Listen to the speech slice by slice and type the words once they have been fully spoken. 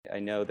I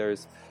know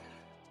there's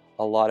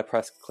a lot of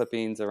press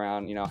clippings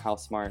around, how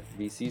smart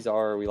VCs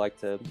are. We like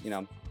to,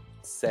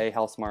 say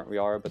how smart we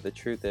are, but the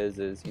truth is,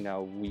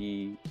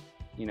 we,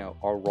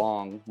 are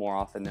wrong more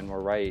often than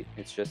we're right.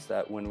 It's just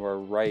that when we're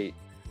right,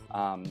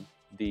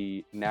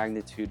 the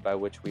magnitude by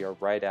which we are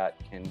right at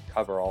can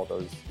cover all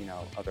those,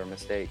 other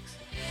mistakes.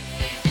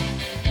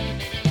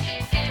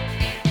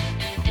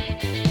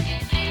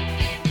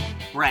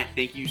 Brett,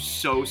 thank you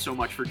so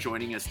much for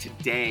joining us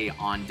today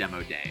on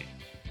Demo Day.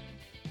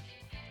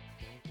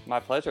 My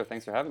pleasure.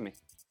 Thanks for having me.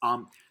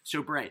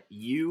 So Brett,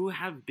 you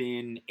have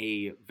been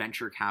a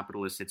venture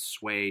capitalist at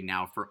Sway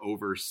now for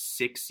over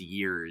 6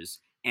 years,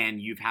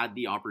 and you've had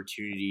the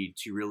opportunity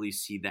to really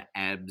see the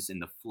ebbs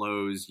and the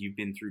flows. You've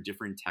been through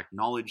different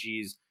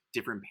technologies,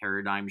 different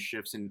paradigm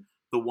shifts. And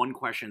the one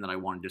question that I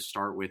wanted to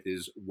start with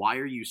is, why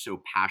are you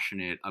so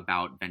passionate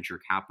about venture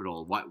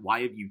capital?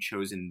 Why have you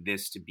chosen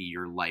this to be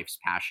your life's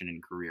passion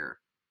and career?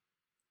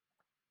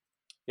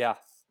 Yeah.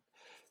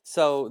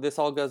 So this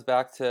all goes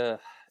back to,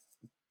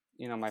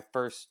 my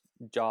first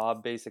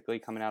job, basically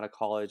coming out of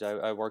college.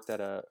 I worked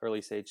at a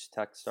early stage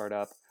tech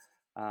startup.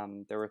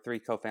 There were 3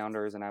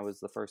 co-founders, and I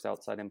was the first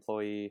outside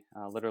employee,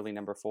 literally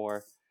number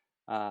 4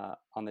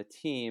 on the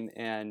team.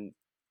 And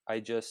I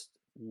just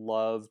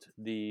loved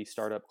the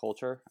startup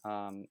culture.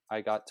 I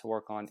got to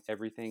work on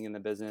everything in the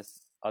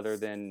business other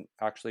than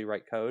actually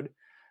write code.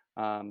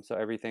 So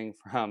everything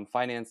from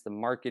finance to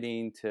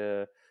marketing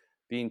to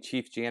being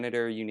chief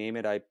janitor, you name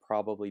it, I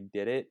probably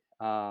did it.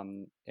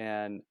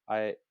 And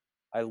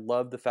I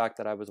love the fact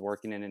that I was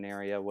working in an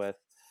area with,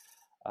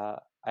 I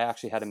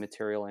actually had a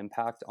material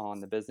impact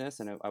on the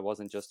business, and I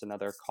wasn't just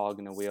another cog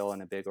in the wheel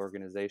in a big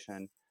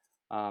organization.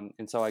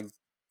 And so I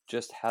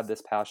just had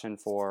this passion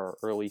for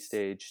early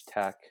stage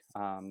tech,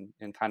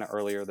 and kind of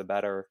earlier the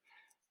better.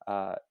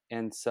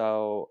 And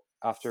so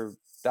after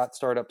that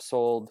startup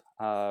sold,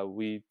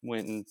 we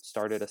went and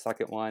started a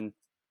second one.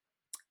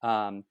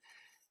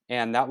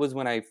 And that was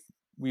when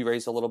we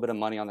raised a little bit of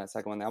money on that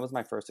second one. That was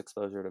my first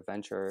exposure to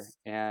venture.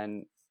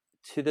 And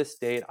to this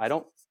date, I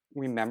don't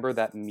remember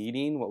that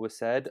meeting, what was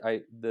said.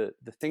 The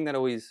thing that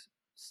always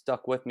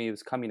stuck with me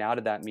was coming out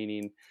of that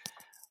meeting.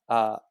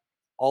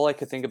 All I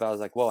could think about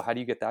was like, whoa, how do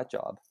you get that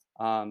job?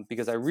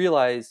 Because I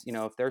realized,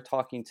 if they're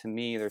talking to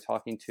me, they're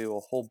talking to a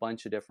whole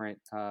bunch of different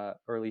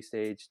early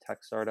stage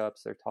tech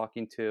startups. They're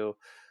talking to,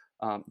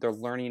 they're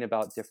learning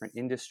about different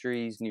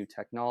industries, new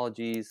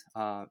technologies,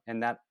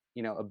 and that,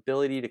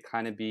 ability to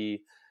kind of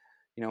be,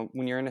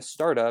 when you're in a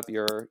startup,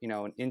 you're,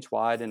 an inch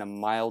wide and a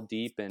mile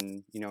deep,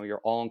 and,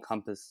 you're all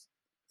encompass.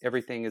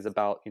 Everything is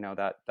about,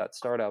 that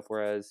startup.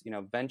 Whereas,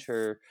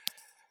 venture,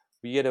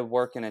 we get to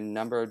work in a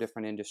number of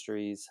different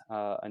industries,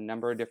 a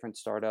number of different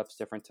startups,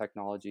 different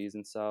technologies.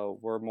 And so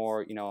we're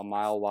more, a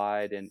mile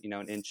wide and,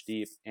 an inch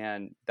deep.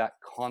 And that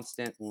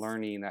constant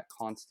learning, that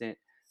constant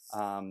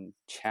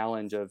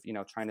challenge of,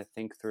 trying to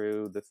think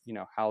through the,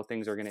 how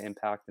things are going to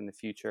impact in the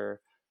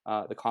future,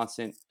 the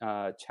constant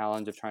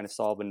challenge of trying to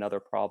solve another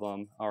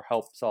problem or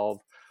help solve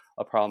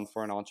a problem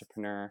for an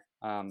entrepreneur.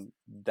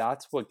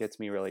 That's what gets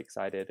me really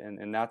excited.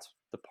 And that's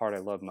the part I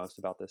love most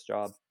about this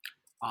job.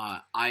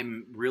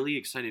 I'm really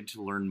excited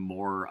to learn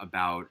more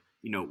about,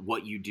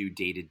 what you do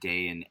day to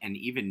day. And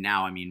even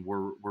now, I mean,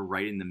 we're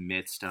right in the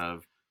midst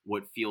of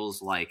what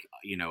feels like,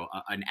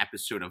 an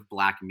episode of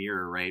Black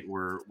Mirror, right?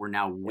 We're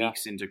now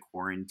weeks into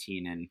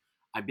quarantine, and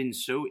I've been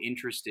so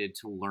interested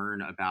to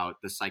learn about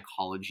the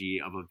psychology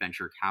of a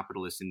venture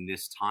capitalist in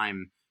this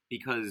time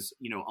because,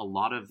 a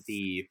lot of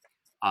the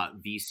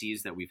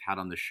VCs that we've had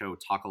on the show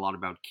talk a lot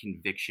about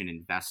conviction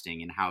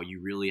investing and how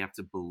you really have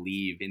to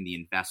believe in the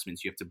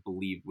investments. You have to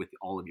believe with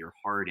all of your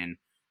heart. And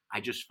I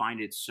just find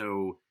it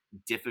so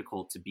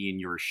difficult to be in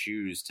your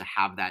shoes, to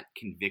have that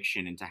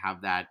conviction and to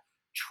have that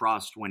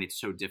trust when it's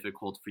so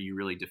difficult for you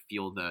really to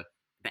feel the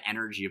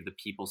energy of the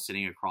people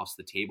sitting across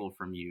the table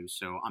from you.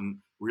 So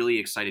I'm really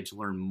excited to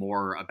learn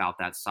more about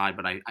that side.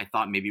 But I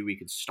thought maybe we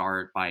could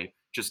start by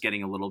just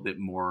getting a little bit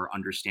more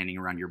understanding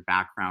around your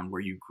background,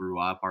 where you grew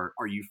up.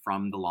 Are you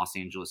from the Los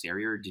Angeles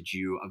area, or did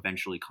you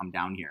eventually come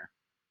down here?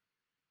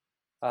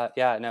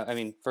 Yeah, no, I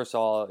mean, first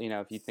of all,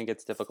 if you think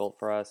it's difficult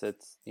for us,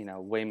 it's,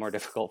 way more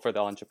difficult for the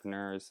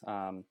entrepreneurs.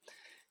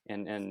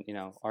 And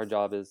our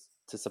job is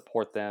to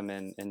support them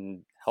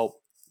and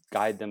help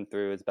guide them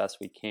through as best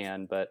we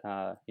can. But,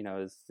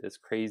 as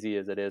crazy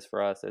as it is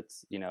for us,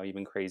 it's,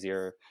 even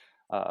crazier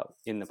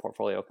in the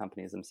portfolio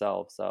companies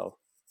themselves. So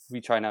we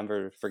try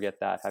never to forget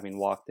that, having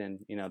walked in,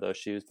 those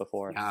shoes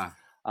before. Yeah.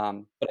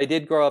 But I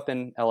did grow up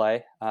in LA,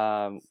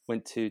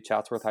 went to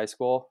Chatsworth High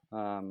School,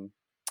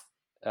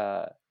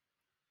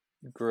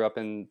 grew up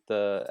in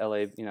the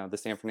LA, the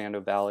San Fernando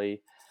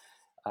Valley,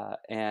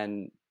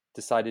 and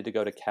decided to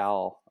go to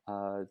Cal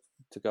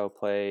to go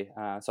play.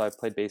 So I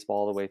played baseball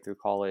all the way through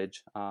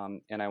college,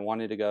 and I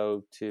wanted to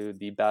go to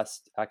the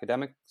best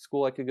academic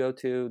school I could go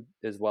to,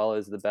 as well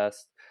as the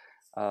best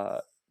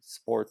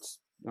sports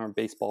or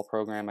baseball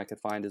program I could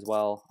find as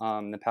well.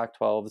 The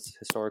Pac-12 has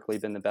historically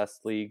been the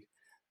best league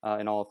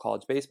in all of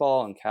college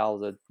baseball, and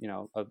Cal is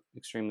a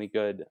extremely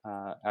good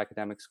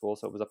academic school.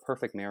 So it was a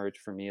perfect marriage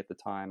for me at the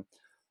time.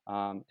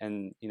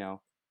 And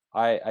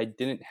I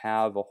didn't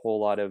have a whole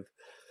lot of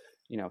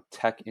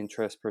tech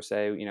interest per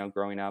se.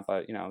 Growing up,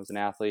 I was an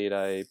athlete.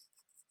 I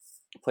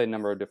played a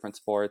number of different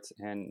sports,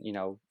 and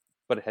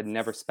but had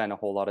never spent a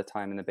whole lot of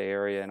time in the Bay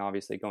Area. And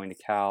obviously, going to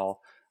Cal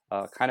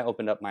kind of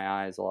opened up my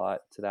eyes a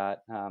lot to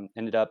that.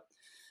 Ended up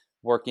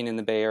working in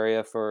the Bay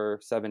Area for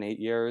 7-8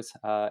 years,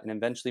 and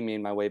eventually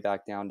made my way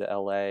back down to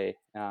LA.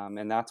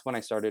 And that's when I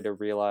started to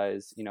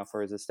realize,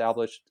 for as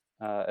established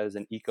as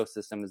an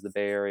ecosystem as the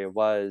Bay Area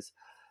was,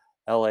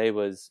 LA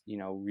was,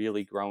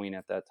 really growing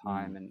at that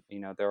time. And,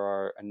 there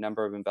are a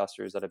number of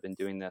investors that have been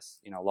doing this,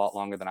 a lot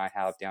longer than I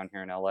have down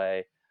here in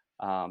LA.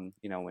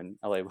 When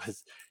LA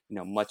was,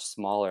 much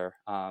smaller.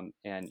 And,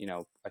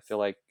 I feel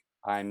like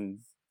I'm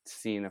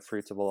seeing the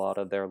fruits of a lot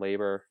of their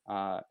labor,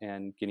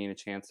 and getting a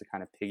chance to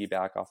kind of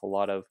piggyback off a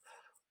lot of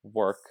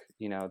work,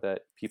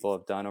 that people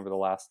have done over the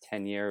last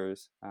 10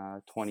 years,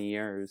 20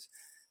 years,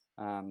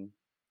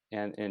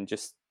 and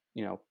just,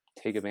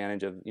 take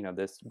advantage of,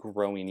 this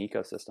growing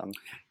ecosystem.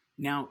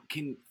 Now,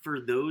 for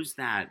those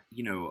that,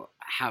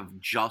 have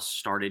just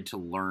started to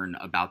learn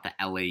about the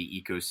LA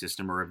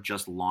ecosystem or have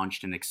just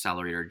launched an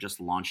accelerator, just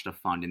launched a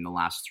fund in the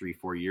last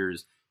 3-4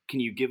 years, can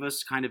you give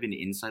us kind of an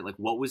insight? Like,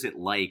 what was it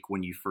like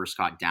when you first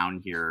got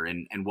down here,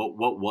 and what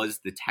was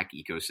the tech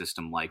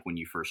ecosystem like when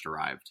you first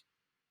arrived?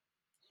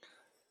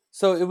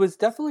 So it was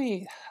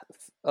definitely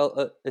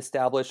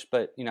established,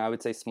 but, I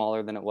would say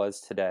smaller than it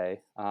was today.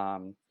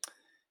 The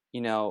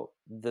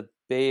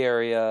Bay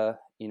Area,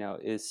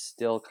 is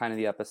still kind of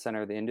the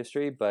epicenter of the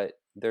industry, but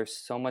there's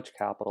so much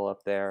capital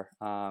up there,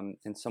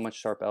 and so much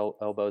sharp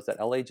elbows that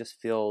LA just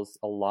feels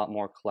a lot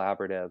more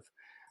collaborative.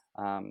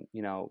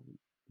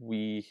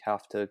 We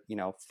have to,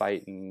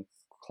 fight and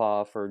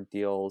claw for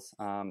deals,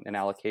 and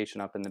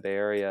allocation up in the Bay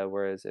Area,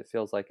 whereas it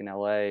feels like in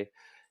LA,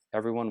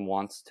 everyone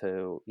wants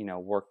to,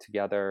 work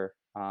together,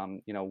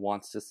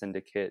 wants to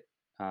syndicate,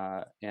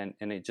 and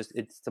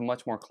it's a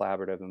much more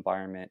collaborative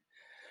environment.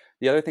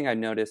 The other thing I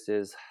noticed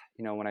is,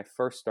 when I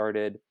first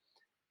started,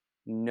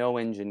 no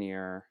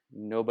engineer,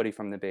 nobody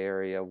from the Bay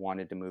Area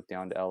wanted to move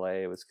down to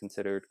LA. It was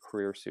considered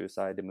career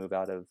suicide to move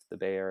out of the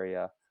Bay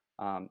Area.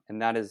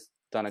 And that has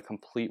done a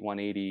complete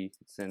 180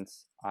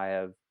 since I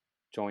have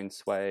joined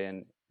Sway,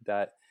 and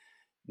that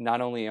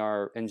not only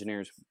are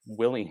engineers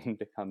willing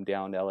to come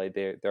down to LA,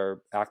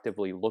 they're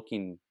actively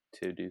looking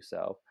to do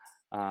so.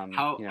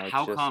 How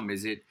come?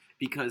 Is it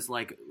because,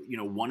 like,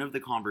 one of the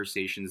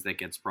conversations that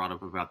gets brought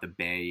up about the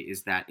Bay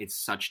is that it's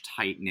such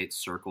tight knit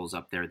circles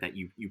up there that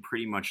you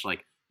pretty much,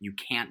 like, you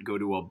can't go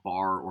to a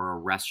bar or a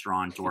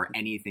restaurant or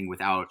anything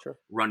without Sure.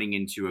 running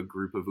into a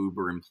group of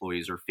Uber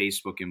employees or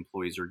Facebook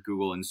employees or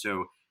Google. And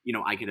so,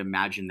 I could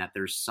imagine that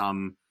there's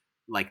some,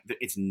 like,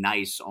 it's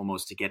nice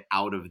almost to get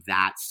out of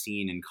that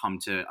scene and come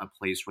to a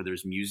place where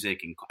there's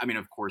music. And I mean,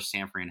 of course,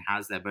 San Fran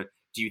has that, but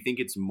do you think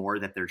it's more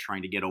that they're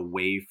trying to get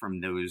away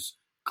from those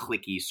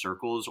clicky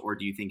circles, or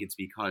do you think it's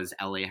because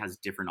LA has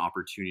different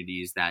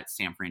opportunities that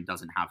San Fran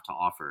doesn't have to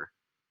offer?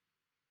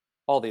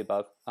 All the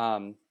above.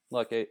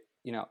 Look,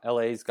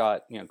 LA's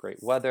got, great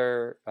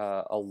weather,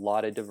 a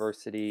lot of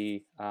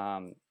diversity,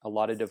 a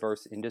lot of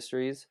diverse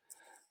industries.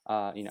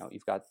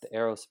 You've got the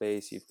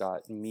aerospace, you've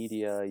got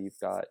media, you've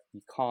got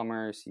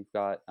e-commerce, you've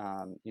got,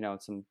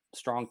 some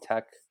strong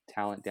tech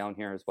talent down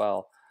here as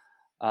well.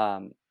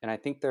 And I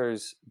think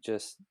there's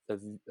just a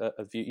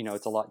view,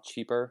 it's a lot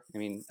cheaper. I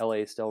mean, LA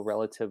is still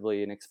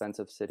relatively an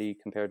expensive city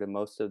compared to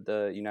most of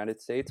the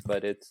United States,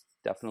 but it's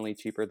definitely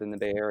cheaper than the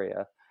Bay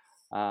Area.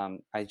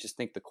 I just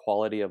think the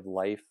quality of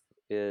life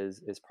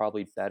is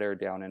probably better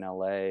down in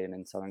LA and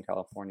in Southern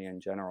California in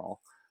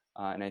general.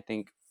 And I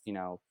think,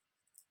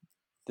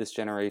 this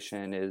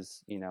generation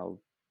is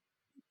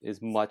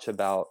much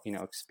about,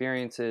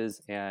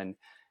 experiences and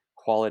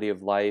quality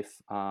of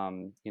life,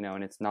 and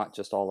it's not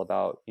just all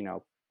about,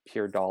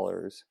 pure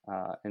dollars.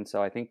 And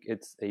so I think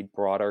it's a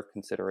broader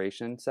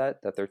consideration set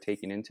that they're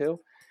taking into,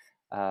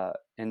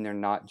 and they're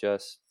not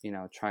just,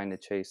 trying to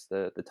chase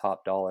the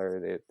top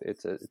dollar.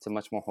 It's a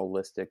much more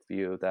holistic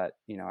view that,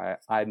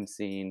 I'm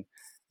seeing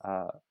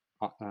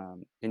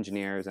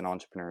engineers and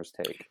entrepreneurs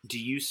take. Do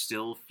you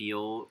still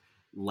feel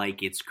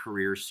like it's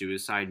career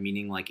suicide?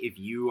 Meaning, like, if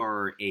you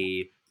are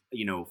a,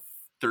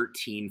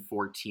 13,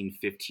 14,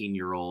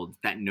 15-year old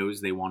that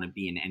knows they want to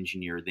be an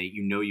engineer, that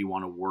you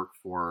want to work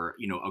for,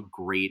 a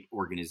great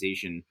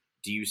organization,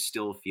 do you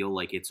still feel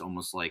like it's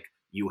almost like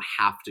you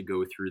have to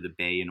go through the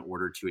Bay in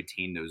order to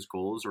attain those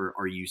goals? Or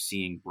are you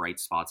seeing bright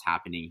spots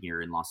happening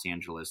here in Los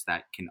Angeles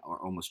that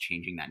are almost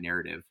changing that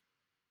narrative?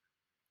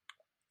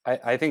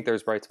 I think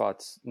there's bright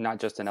spots, not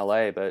just in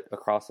LA, but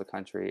across the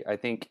country. I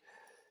think,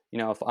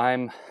 if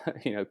I'm,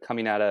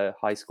 coming out of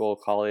high school,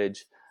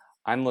 college,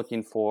 I'm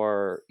looking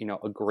for,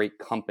 a great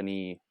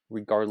company,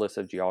 regardless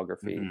of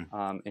geography.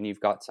 Mm-hmm. And you've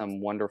got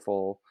some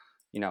wonderful,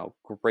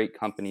 great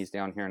companies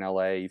down here in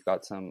LA. You've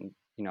got some,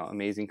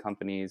 amazing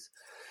companies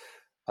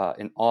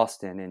in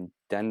Austin, in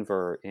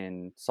Denver,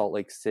 in Salt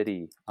Lake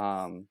City,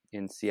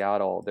 in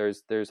Seattle.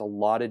 There's a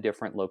lot of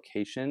different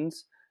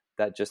locations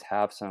that just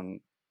have some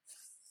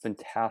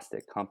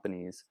fantastic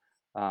companies.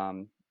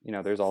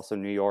 There's also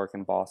New York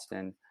and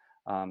Boston.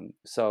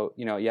 So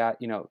yeah,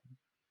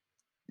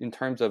 in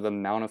terms of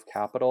amount of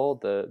capital,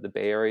 the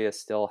Bay Area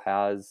still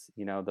has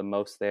the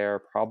most there,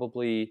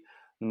 probably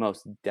the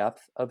most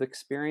depth of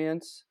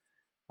experience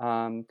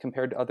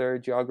compared to other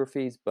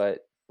geographies, but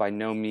by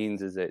no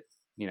means is it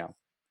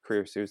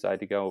career suicide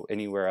to go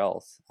anywhere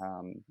else.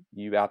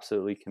 You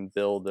absolutely can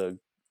build a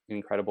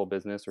incredible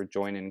business or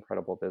join an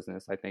incredible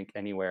business, I think,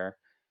 anywhere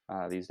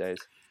these days.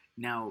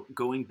 Now,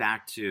 going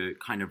back to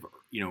kind of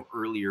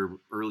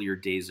earlier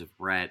days of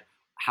Brett,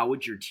 how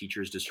would your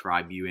teachers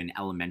describe you in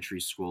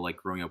elementary school? Like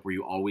growing up, were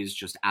you always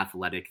just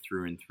athletic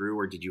through and through,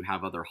 or did you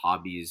have other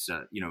hobbies?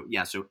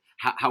 Yeah. So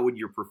how would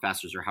your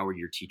professors or how would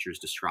your teachers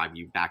describe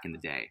you back in the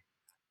day?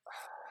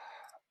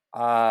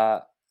 Uh,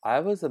 I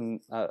was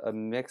a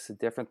mix of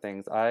different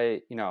things.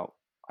 I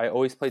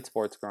always played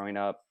sports growing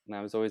up, and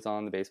I was always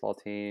on the baseball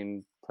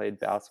team. Played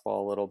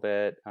basketball a little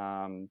bit.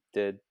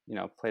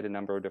 Played a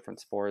number of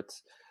different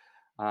sports.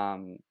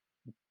 Um,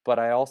 but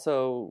I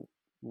also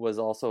was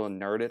also a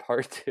nerd at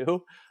heart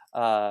too.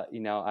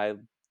 I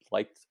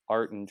liked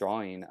art and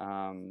drawing.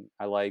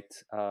 I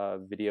liked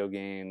video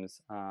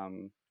games.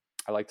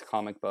 I liked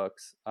comic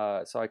books.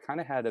 So I kind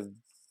of had a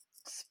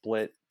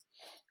split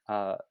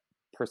uh,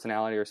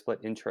 personality or split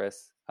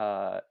interests,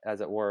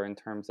 as it were, in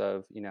terms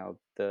of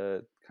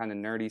the kind of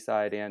nerdy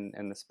side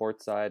and the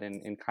sports side,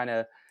 and kind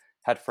of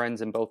had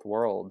friends in both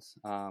worlds.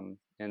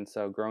 And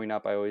so growing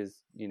up, I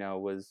always I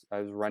was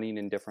running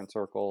in different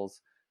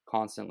circles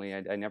constantly.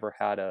 I never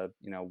had a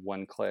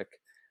one clique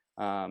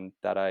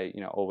that I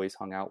always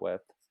hung out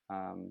with.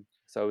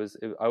 So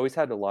I always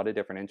had a lot of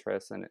different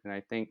interests, and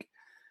I think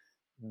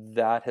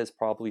that has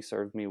probably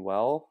served me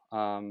well.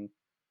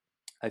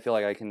 I feel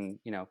like I can,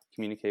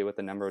 communicate with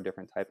a number of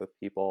different type of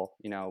people,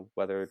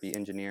 whether it be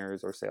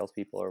engineers or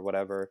salespeople or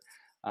whatever.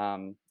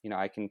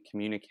 I can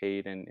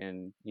communicate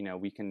and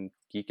we can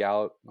geek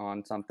out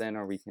on something,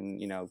 or we can,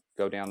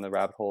 go down the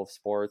rabbit hole of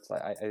sports.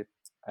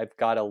 I've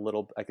got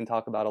I can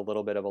talk about a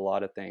little bit of a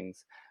lot of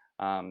things,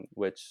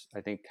 which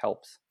I think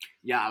helps.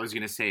 Yeah, I was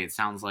gonna say it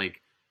sounds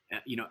like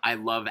I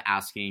love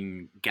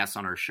asking guests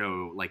on our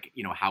show like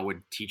how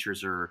would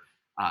teachers or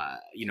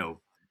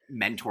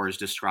mentors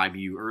describe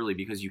you early,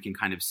 because you can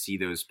kind of see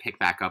those pick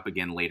back up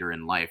again later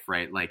in life,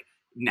 right? Like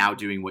now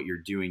doing what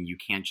you're doing, you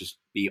can't just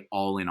be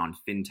all in on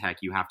fintech.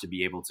 You have to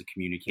be able to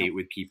communicate Yep.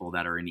 with people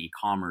that are in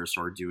e-commerce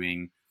or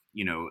doing,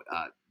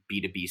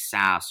 B2B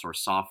SaaS or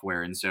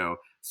software. And so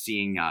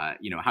seeing,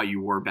 how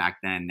you were back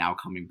then, now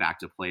coming back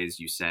to play, as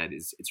you said,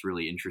 it's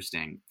really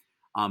interesting.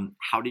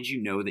 How did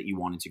you know that you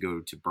wanted to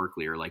go to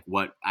Berkeley, or like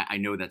what, I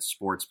know that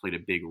sports played a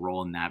big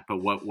role in that, but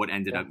what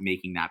ended Yeah. up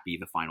making that be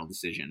the final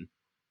decision?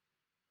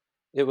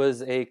 It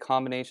was a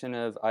combination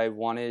of I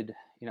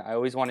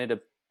always wanted to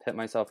pit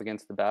myself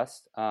against the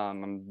best.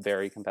 I'm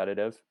very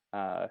competitive.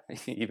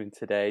 Even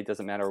today, it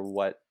doesn't matter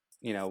what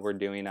we're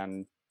doing.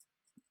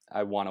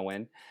 I want to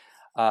win.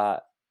 Uh,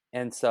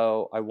 and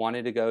so I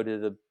wanted to go to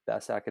the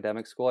best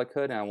academic school I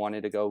could, and I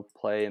wanted to go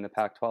play in the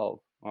Pac-12.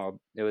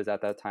 It was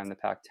at that time the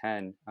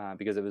Pac-10,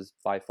 because it was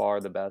by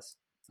far the best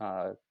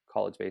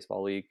college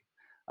baseball league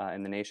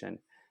in the nation.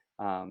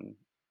 Um,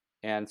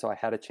 and so I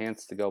had a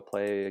chance to go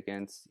play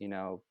against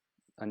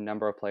a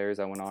number of players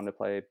that went on to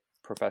play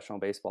professional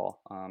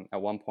baseball.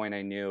 At one point,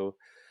 I knew,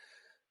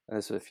 and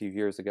this was a few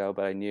years ago,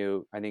 but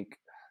I think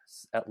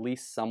at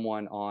least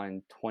someone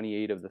on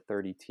 28 of the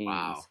 30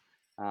 Wow. teams,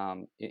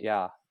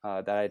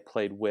 that I had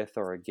played with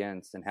or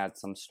against and had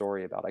some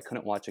story about. I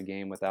couldn't watch a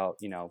game without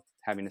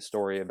having a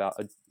story about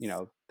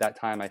that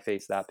time I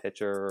faced that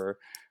pitcher,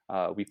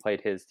 or we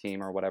played his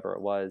team, or whatever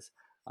it was.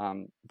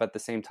 But at the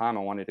same time,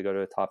 I wanted to go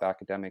to a top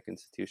academic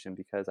institution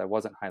because I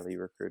wasn't highly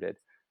recruited.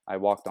 I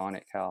walked on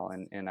at Cal,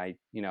 and I,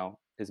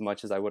 as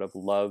much as I would have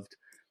loved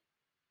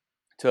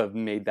to have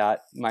made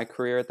that my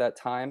career at that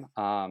time,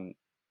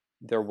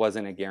 there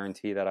wasn't a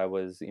guarantee that I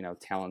was,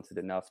 talented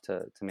enough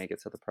to make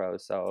it to the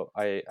pros. So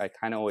I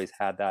kind of always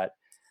had that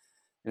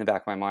in the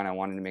back of my mind. I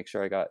wanted to make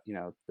sure I got,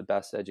 the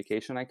best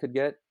education I could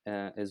get,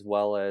 as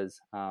well as,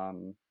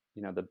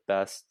 the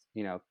best,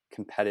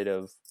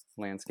 competitive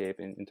landscape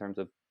in terms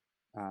of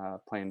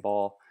playing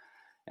ball.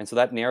 And so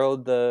that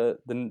narrowed the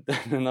the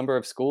number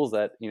of schools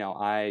that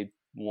I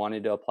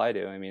wanted to apply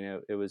to. I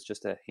mean, it was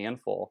just a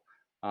handful,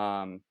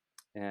 and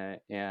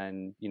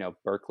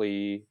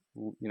Berkeley.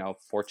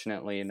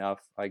 Fortunately enough,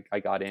 I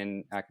got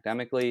in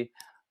academically.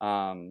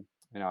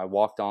 I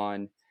walked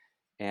on,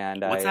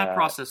 and What's that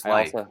process I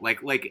like? also.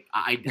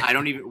 I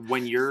don't even,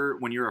 when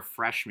you're a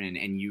freshman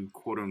and you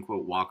quote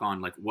unquote walk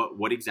on, like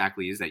what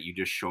exactly is that? You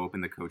just show up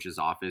in the coach's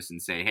office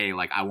and say, "Hey,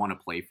 like I want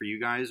to play for you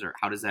guys," or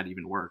how does that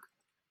even work?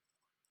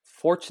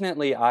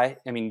 Fortunately, I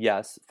mean,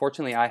 yes.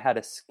 Fortunately, I had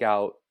a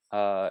scout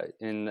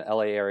in the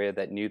LA area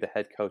that knew the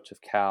head coach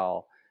of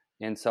Cal,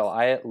 and so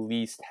I at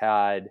least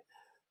had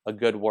a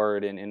good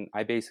word. And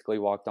I basically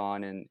walked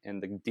on,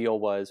 and the deal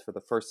was for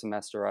the first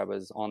semester I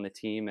was on the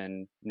team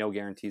and no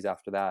guarantees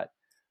after that.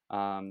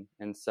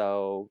 And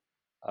so,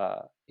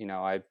 you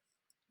know, I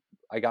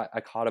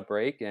caught a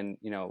break, and,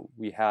 you know,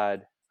 we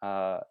had,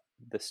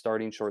 the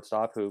starting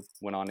shortstop who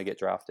went on to get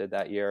drafted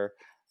that year.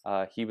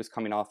 He was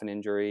coming off an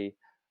injury.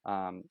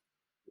 Um,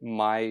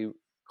 my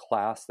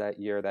class that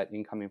year, that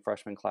incoming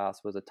freshman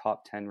class, was a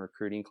top 10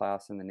 recruiting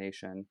class in the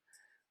nation.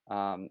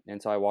 And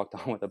so I walked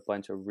on with a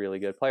bunch of really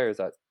good players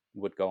that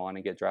would go on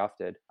and get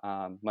drafted,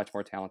 much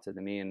more talented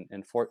than me.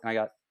 And I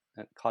got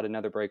caught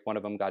another break. One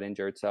of them got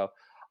injured. So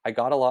I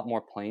got a lot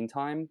more playing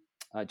time,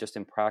 just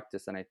in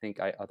practice, than I think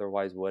I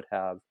otherwise would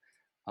have.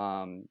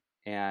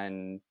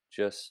 And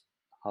just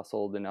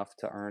hustled enough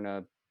to earn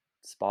a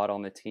spot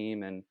on the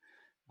team. And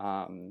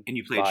And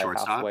you played by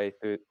shortstop? halfway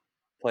through,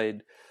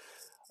 played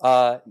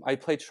I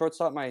played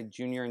shortstop my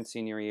junior and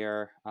senior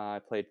year. I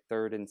played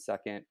third and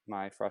second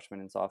my freshman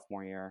and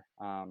sophomore year.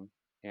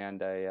 And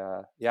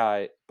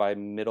by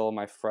middle of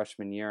my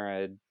freshman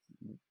year,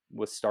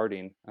 was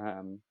starting,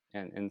 and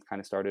kind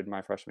of started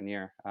my freshman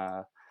year.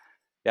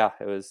 Yeah,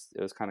 it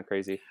was kind of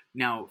crazy.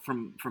 Now,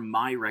 from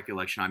my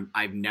recollection,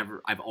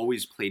 I've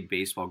always played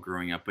baseball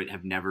growing up, but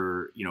have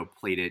never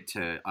played it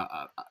to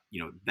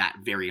that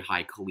very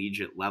high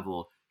collegiate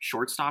level.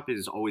 Shortstop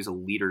is always a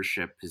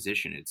leadership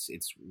position. It's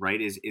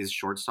right is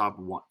shortstop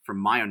from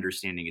my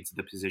understanding, it's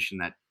the position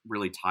that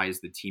really ties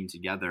the team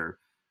together.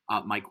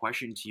 My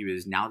question to you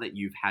is, now that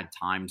you've had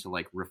time to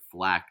like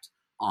reflect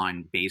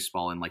on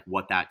baseball and like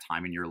what that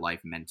time in your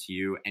life meant to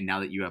you, and now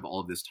that you have all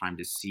of this time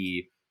to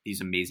see these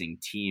amazing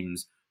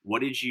teams,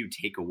 what did you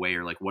take away,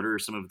 or like what are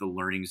some of the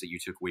learnings that you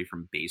took away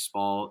from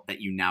baseball that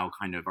you now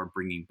kind of are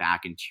bringing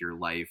back into your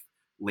life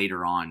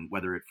later on,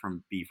 whether it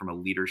be from a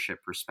leadership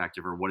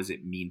perspective, or what does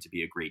it mean to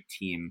be a great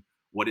team?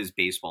 What has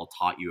baseball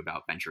taught you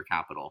about venture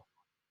capital?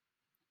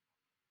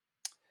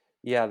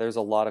 Yeah, there's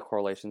a lot of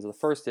correlations. The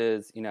first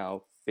is,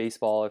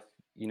 baseball. If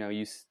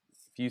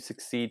if you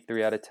succeed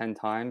 3 out of 10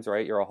 times,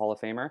 right, you're a Hall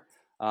of Famer.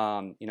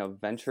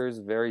 Ventures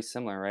very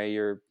similar, right?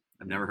 Your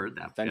I've never heard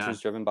that. Yeah.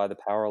 ventures driven by the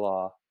power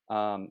law,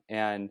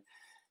 and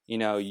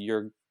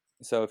you're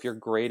so if you're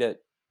great at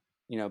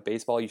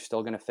baseball, you're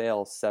still going to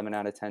fail 7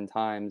 out of 10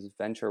 times.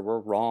 Venture, we're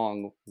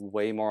wrong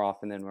way more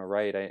often than we're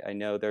right. I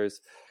know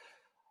there's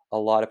a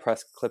lot of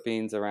press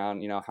clippings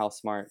around how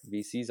smart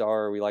VCs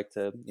are. We like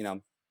to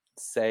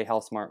say how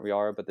smart we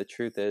are, but the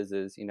truth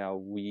is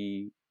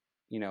we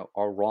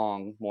are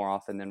wrong more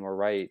often than we're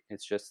right.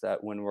 It's just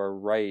that when we're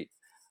right,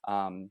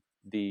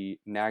 the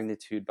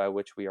magnitude by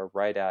which we are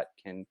right at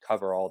can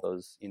cover all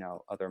those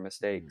other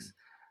mistakes.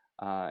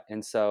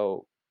 And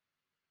so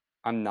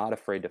I'm not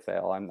afraid to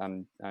fail.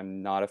 I'm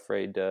not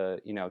afraid to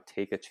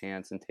take a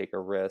chance and take a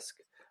risk.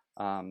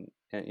 And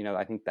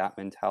I think that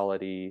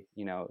mentality,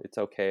 it's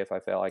okay if I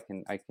fail. I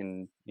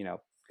can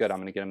good. I'm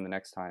going to get them the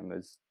next time.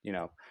 Is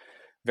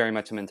very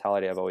much a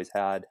mentality I've always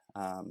had.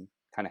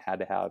 Kind of had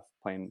to have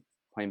playing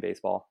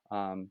baseball.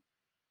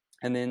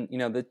 And then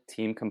the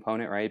team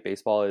component, right?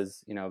 Baseball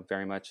is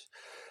very much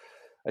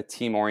a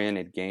team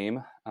oriented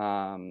game,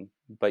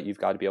 but you've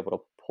got to be able to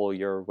pull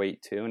your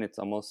weight too, and it's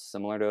almost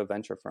similar to a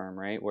venture firm,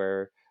 right?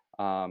 Where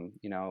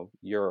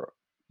you're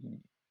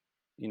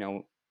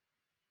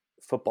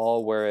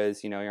football,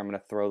 whereas I'm going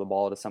to throw the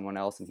ball to someone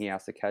else and he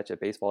has to catch it.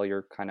 Baseball,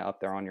 you're kind of up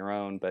there on your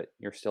own, but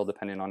you're still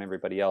dependent on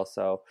everybody else.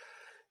 So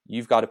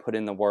you've got to put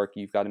in the work.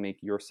 You've got to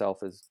make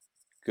yourself as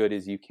good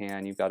as you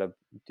can. You've got to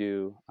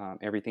do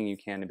everything you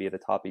can to be at the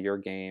top of your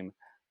game.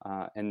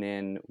 And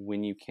then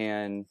when you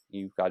can,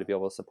 you've got to be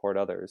able to support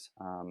others.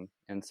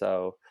 And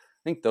so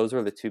I think those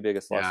are the two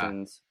biggest Yeah.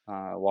 lessons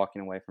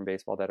walking away from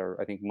baseball that are,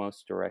 I think,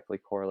 most directly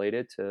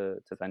correlated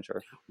to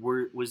venture.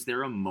 Was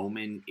there a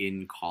moment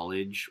in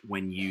college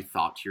when you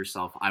thought to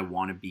yourself, I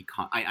want to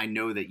become, I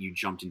know that you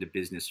jumped into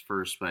business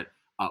first, but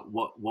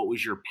what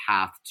was your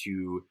path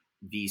to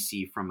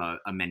VC from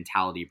a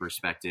mentality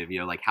perspective?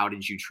 Like how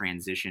did you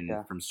transition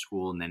Yeah. from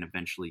school and then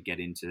eventually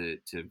get into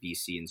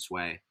VC and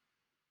Sway?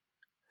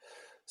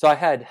 So I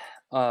had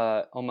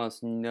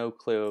almost no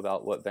clue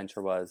about what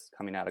venture was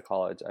coming out of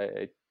college.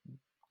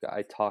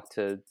 I talked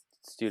to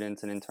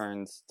students and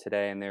interns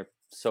today, and they're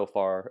so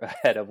far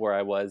ahead of where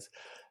I was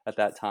at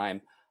that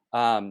time.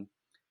 Um,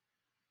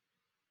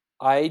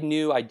 I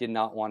knew I did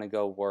not want to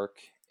go work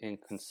in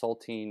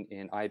consulting,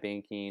 in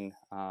iBanking,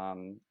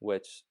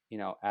 which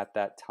at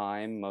that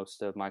time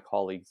most of my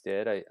colleagues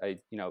did.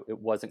 It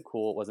wasn't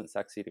cool, it wasn't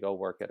sexy to go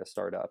work at a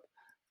startup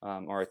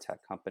or a tech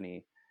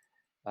company,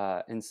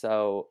 and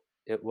so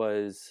it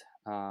was.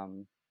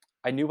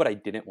 I knew what I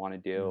didn't want to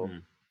do. Hmm.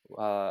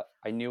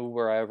 I knew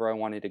wherever I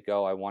wanted to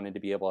go, I wanted to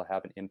be able to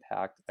have an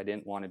impact. I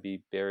didn't want to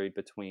be buried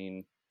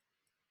between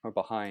or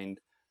behind,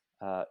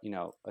 a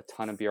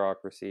ton of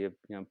bureaucracy, a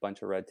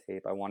bunch of red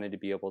tape. I wanted to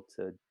be able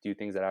to do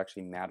things that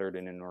actually mattered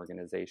in an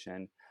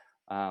organization.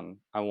 I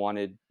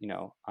wanted,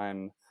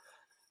 I'm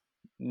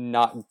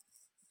not.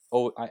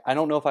 Oh, I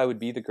don't know if I would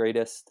be the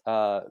greatest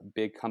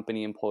big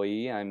company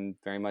employee. I'm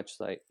very much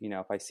like,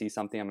 if I see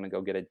something, I'm going to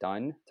go get it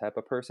done type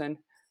of person.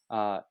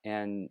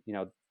 And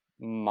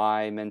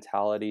my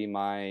mentality,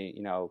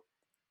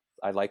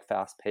 I like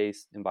fast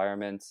paced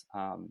environments.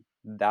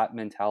 That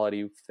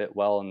mentality fit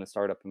well in the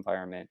startup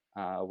environment.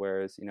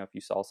 Whereas, if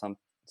you saw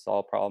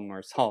a problem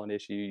or saw an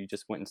issue, you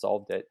just went and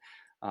solved it.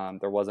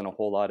 There wasn't a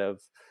whole lot of,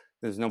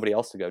 there's nobody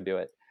else to go do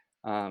it.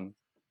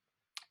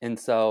 And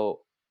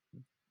so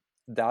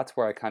that's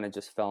where I kind of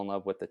just fell in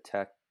love with the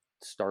tech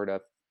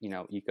startup,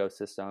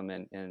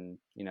 ecosystem and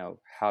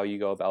how you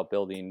go about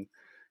building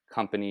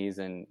companies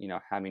and,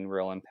 having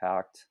real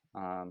impact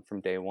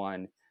from day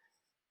one.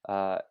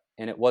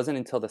 And it wasn't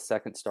until the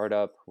second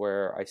startup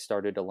where I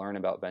started to learn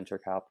about venture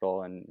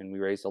capital and we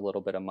raised a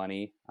little bit of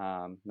money,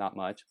 not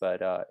much,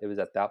 but it was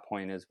at that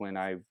point is when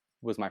I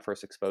was my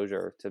first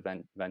exposure to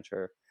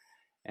venture.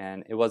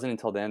 And it wasn't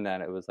until then that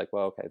it was like,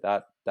 well, okay,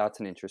 that's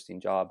an interesting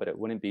job, but it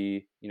wouldn't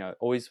be, it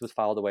always was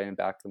filed away in the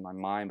back of my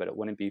mind, but it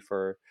wouldn't be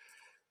for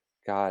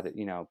God,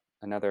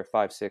 another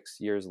 5-6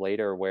 years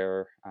later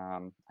where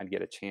I'd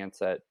get a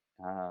chance at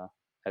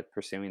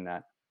pursuing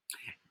that.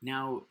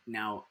 Now,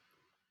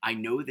 I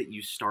know that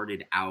you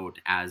started out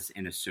as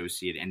an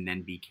associate and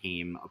then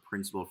became a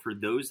principal. For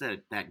those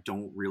that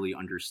don't really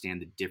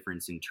understand the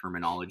difference in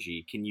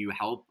terminology, can you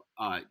help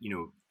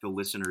the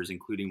listeners,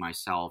 including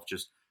myself,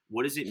 just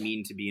what does it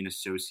mean to be an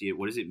associate?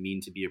 What does it mean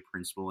to be a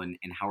principal, and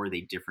how are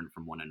they different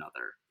from one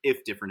another,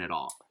 if different at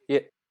all?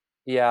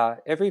 Yeah.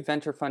 Every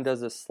venture fund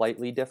does this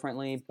slightly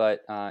differently,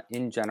 but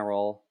in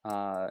general,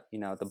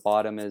 the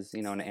bottom is,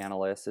 an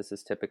analyst. This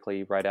is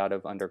typically right out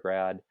of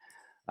undergrad.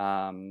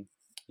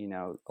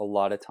 A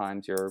lot of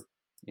times if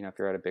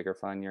you're at a bigger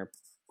fund, you're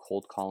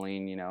cold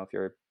calling, if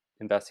you're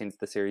investing at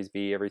the Series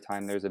B, every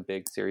time there's a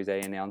big Series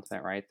A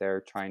announcement, right,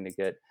 they're trying to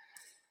get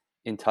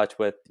in touch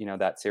with,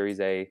 that Series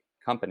A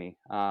company.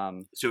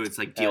 So it's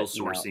like deal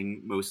sourcing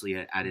mostly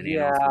at an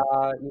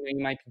you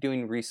might be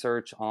doing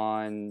research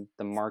on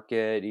the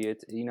market.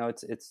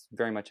 It's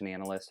very much an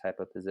analyst type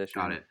of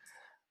position. Got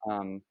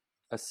it.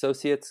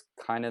 Associates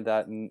kind of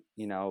that,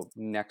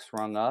 next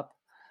rung up.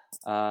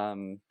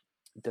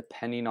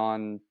 Depending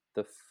on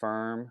the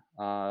firm,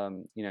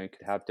 you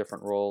could have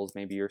different roles.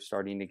 Maybe you're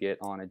starting to get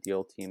on a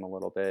deal team a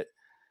little bit.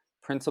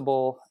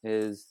 Principal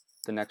is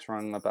the next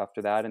rung up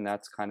after that, and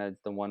that's kind of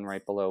the one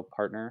right below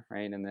partner,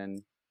 right? And then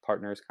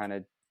partners kind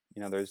of,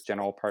 there's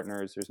general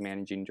partners, there's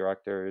managing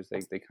directors.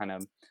 They kind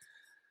of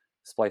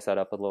splice that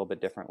up a little bit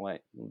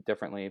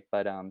differently.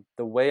 But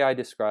the way I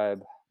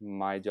describe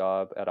my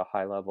job at a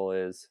high level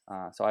is,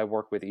 so I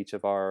work with each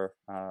of our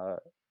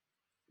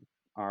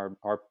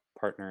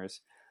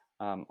partners,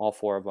 all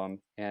four of them,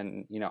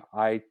 and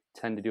I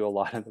tend to do a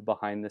lot of the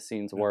behind the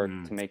scenes work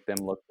to make them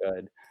look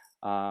good.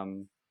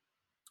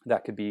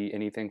 That could be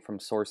anything from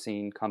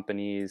sourcing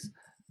companies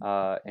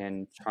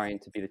and trying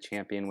to be the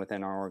champion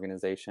within our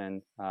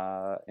organization,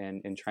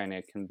 and trying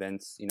to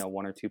convince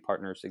one or two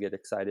partners to get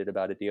excited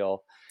about a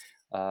deal,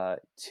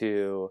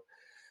 to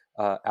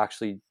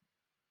actually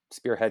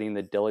spearheading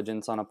the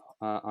diligence on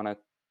a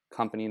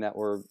company that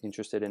we're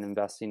interested in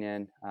investing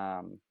in.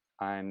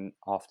 I'm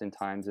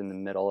oftentimes in the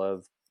middle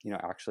of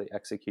actually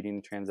executing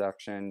the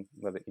transaction,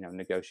 whether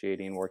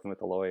negotiating, working with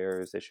the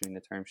lawyers, issuing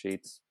the term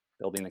sheets,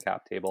 building the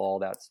cap table, all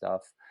that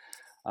stuff.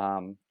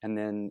 And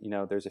then,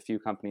 there's a few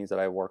companies that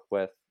I work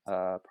with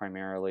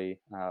primarily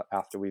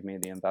after we've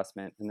made the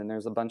investment. And then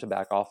there's a bunch of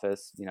back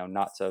office,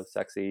 not so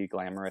sexy,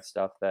 glamorous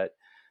stuff that,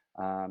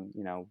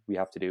 we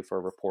have to do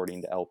for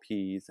reporting to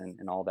LPs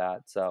and all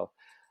that. So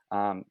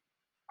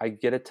I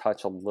get to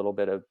touch a little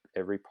bit of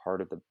every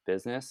part of the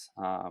business,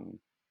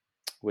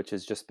 which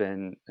has just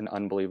been an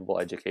unbelievable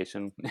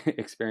education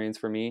experience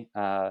for me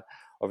over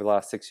the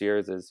last 6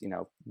 years, is,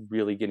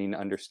 really getting to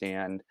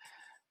understand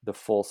the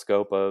full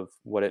scope of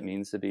what it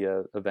means to be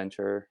a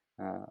venture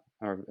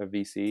or a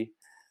VC.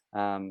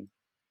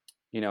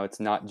 It's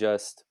not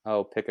just,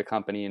 pick a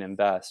company and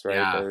invest, right?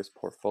 Yeah. There's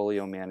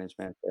portfolio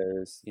management,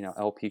 there's,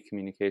 LP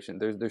communication.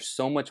 There's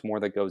so much more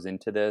that goes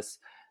into this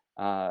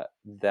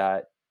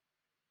that,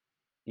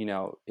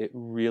 it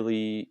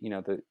really,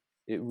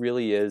 it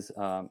really is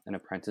an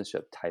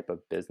apprenticeship type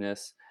of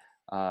business,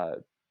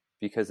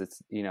 because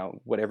it's,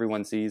 what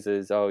everyone sees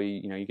is,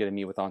 you get to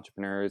meet with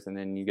entrepreneurs and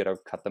then you get to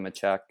cut them a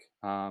check.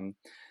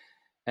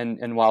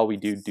 And while we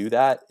do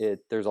that,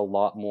 there's a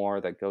lot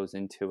more that goes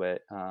into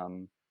it,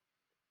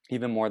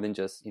 even more than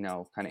just,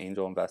 kind of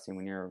angel investing.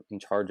 When you're in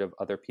charge of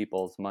other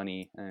people's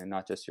money and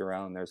not just your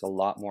own, there's a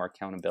lot more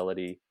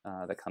accountability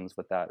that comes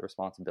with that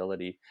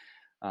responsibility.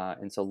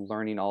 And so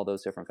learning all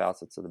those different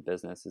facets of the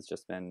business has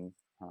just been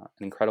an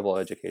incredible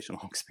educational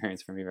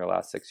experience for me over the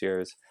last 6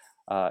 years,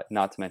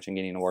 not to mention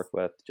getting to work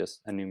with just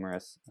a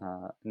numerous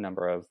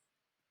number of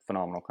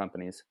phenomenal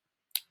companies.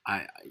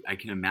 I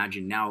can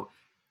imagine. Now,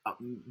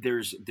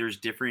 there's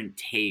different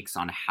takes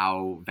on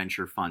how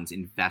venture funds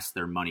invest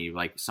their money.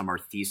 Like some are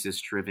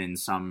thesis driven,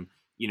 some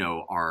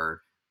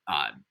are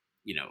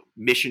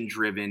mission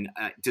driven.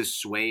 Does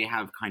Sway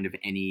have kind of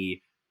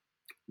any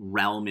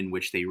realm in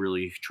which they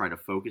really try to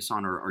focus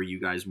on, or are you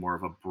guys more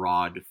of a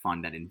broad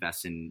fund that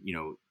invests in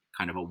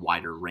kind of a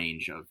wider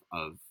range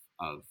of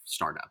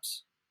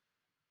startups?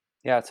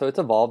 Yeah, so it's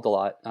evolved a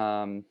lot.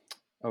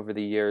 over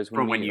the years. When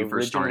from when we you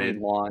first originally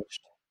started.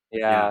 launched,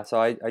 Yeah. yeah, so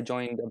I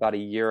joined about a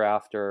year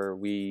after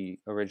we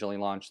originally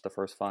launched the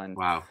first fund.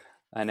 Wow.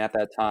 And at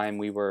that time,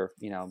 we were,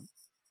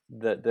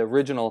 the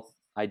original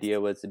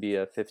idea was to be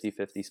a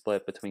 50-50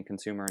 split between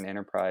consumer and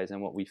enterprise.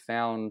 And what we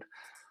found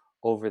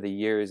over the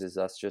years is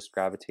us just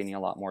gravitating a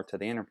lot more to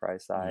the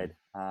enterprise Mm.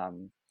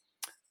 side.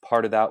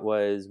 Part of that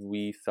was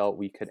we felt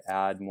we could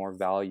add more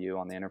value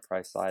on the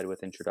enterprise side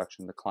with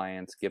introduction to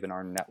clients, given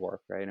our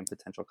network, right, and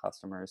potential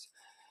customers.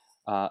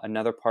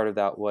 Another part of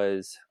that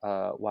was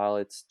while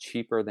it's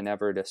cheaper than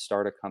ever to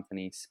start a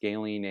company,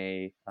 scaling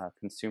a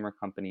consumer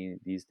company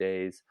these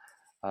days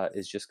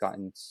is just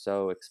gotten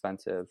so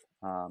expensive.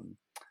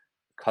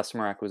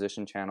 Customer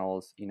acquisition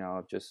channels,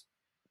 have just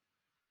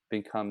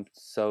become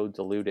so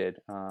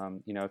diluted.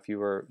 If you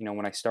were,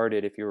 when I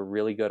started, if you were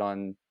really good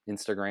on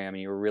Instagram and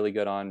you were really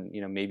good on,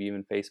 maybe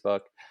even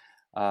Facebook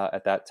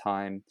at that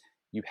time,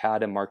 you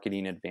had a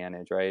marketing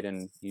advantage, right?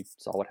 And you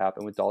saw what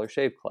happened with Dollar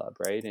Shave Club,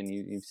 right? And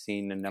you've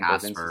seen a number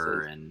of Casper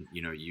instances. and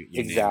you name it.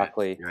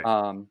 Exactly.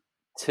 Right.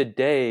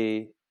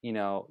 Today,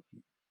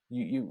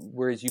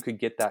 whereas you could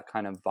get that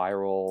kind of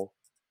viral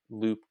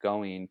loop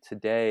going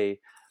today,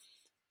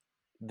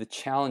 the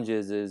challenge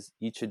is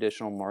each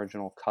additional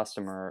marginal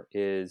customer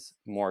is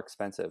more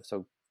expensive.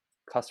 So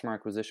customer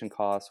acquisition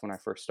costs when I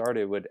first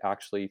started would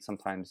actually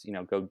sometimes,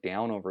 go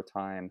down over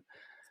time.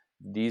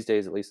 These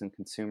days, at least in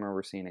consumer,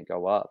 we're seeing it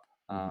go up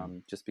Mm-hmm.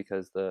 just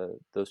because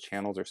those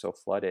channels are so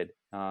flooded.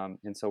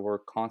 And so we're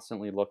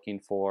constantly looking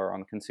for,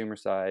 on the consumer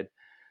side,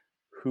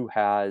 who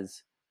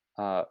has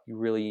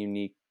really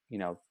unique,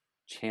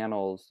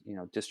 channels,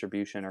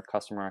 distribution or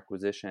customer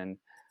acquisition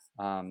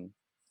um,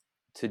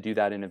 to do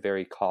that in a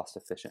very cost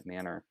efficient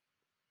manner.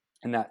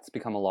 And that's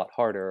become a lot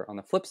harder. On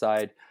the flip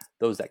side,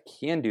 those that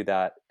can do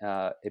that,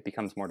 it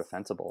becomes more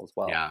defensible as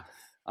well. Yeah.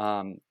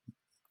 Um,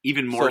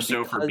 Even more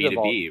so so for because of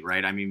all, B2B,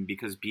 right? I mean,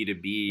 because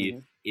B2B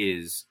Mhm.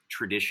 is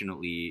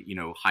traditionally,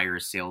 hire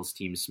a sales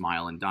team,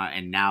 smile and die.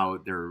 And now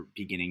they're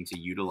beginning to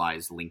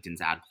utilize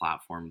LinkedIn's ad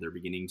platform. They're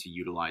beginning to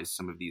utilize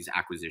some of these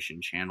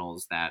acquisition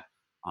channels that,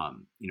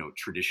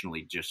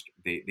 traditionally just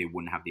they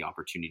wouldn't have the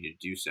opportunity to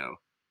do so.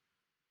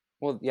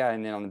 Well, yeah,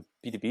 and then on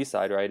the B2B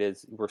side, right,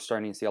 is we're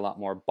starting to see a lot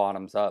more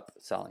bottoms up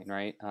selling,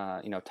 right?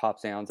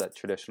 Top downs at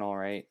traditional,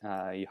 right?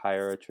 You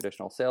hire a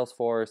traditional sales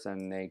force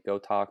and they go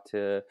talk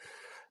to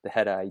the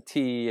head of IT,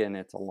 and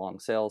it's a long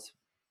sales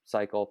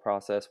cycle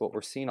process. What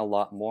we're seeing a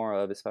lot more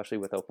of, especially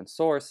with open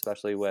source,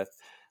 especially with,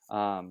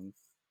 um,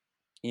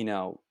 you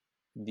know,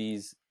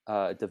 these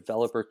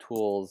developer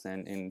tools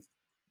and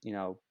you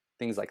know,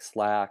 things like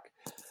Slack,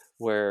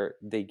 where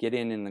they get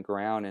in the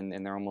ground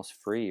and they're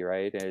almost free,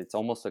 right? It's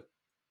almost a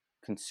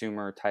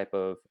consumer type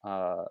of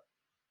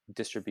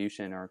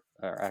distribution or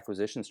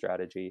acquisition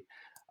strategy,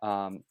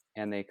 and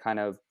they kind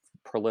of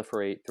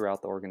proliferate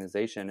throughout the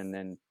organization.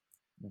 And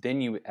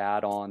then you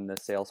add on the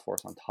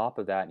Salesforce on top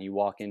of that, and you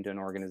walk into an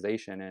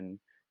organization and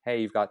hey,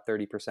 you've got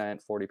 30%,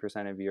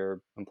 40% of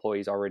your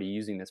employees already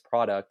using this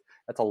product.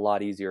 That's a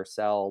lot easier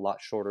sell, a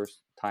lot shorter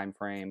time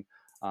frame,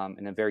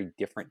 and a very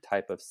different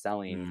type of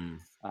selling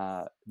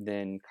Mm.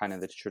 than kind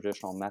of the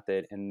traditional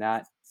method. And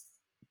that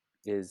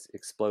is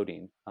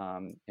exploding.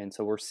 And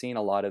so we're seeing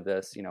a lot of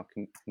this,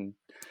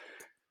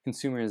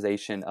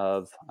 consumerization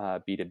of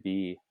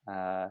B2B,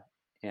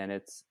 and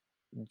it's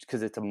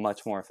because it's a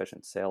much more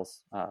efficient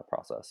sales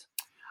process.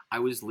 I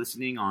was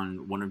listening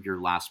on one of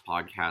your last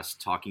podcasts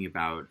talking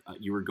about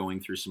you were going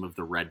through some of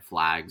the red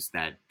flags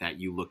that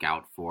you look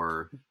out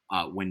for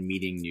when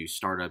meeting new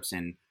startups,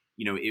 and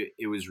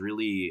it was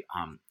really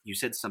you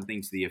said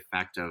something to the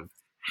effect of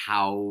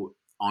how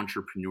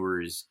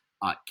entrepreneurs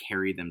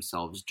carry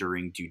themselves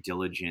during due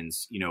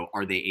diligence.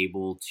 Are they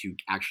able to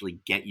actually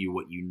get you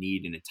what you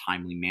need in a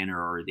timely manner,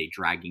 or are they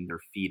dragging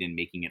their feet and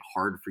making it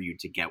hard for you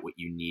to get what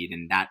you need?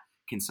 And that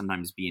can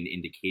sometimes be an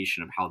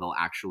indication of how they'll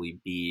actually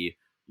be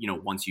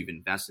once you've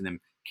invested in them.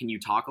 Can you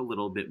talk a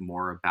little bit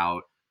more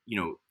about,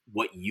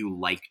 what you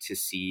like to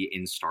see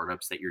in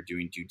startups that you're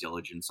doing due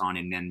diligence on?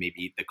 And then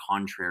maybe the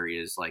contrary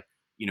is like,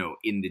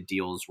 in the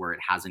deals where it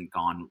hasn't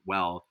gone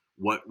well,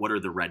 what are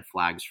the red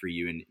flags for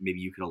you? And maybe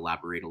you could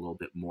elaborate a little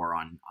bit more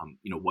on,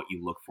 what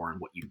you look for and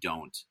what you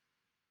don't.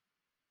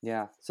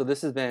 Yeah. So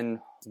this has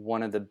been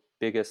one of the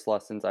biggest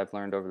lessons I've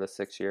learned over the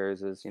 6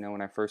 years is,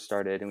 when I first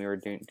started and we were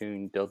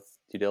doing due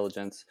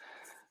diligence,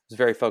 was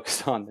very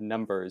focused on the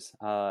numbers,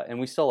 and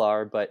we still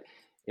are, but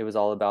it was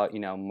all about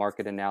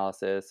market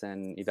analysis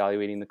and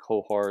evaluating the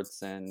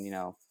cohorts and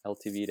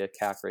LTV to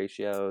CAC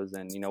ratios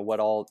and what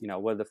are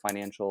the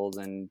financials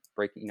and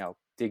breaking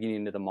digging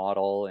into the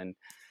model and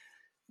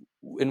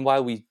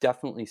while we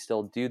definitely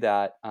still do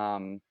that,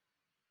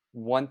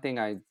 one thing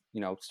I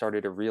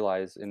started to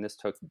realize, and this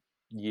took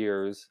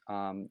years,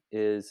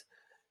 is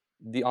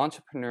the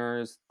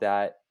entrepreneurs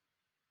that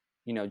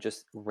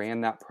just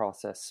ran that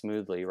process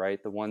smoothly,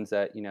 right? The ones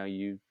that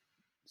you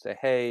say,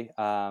 hey,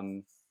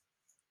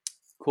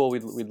 cool,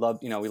 we'd love,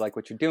 we like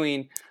what you're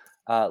doing.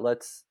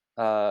 Let's,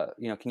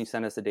 can you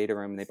send us a data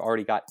room? And they've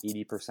already got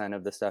 80%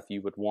 of the stuff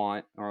you would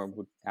want or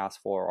would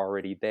ask for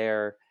already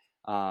there.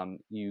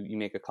 You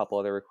make a couple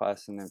other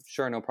requests, and then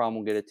sure, no problem,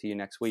 we'll get it to you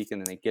next week,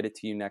 and then they get it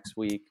to you next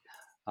week.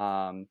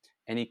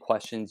 Any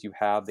questions you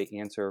have, they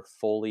answer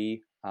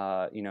fully.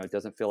 It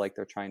doesn't feel like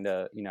they're trying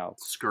to,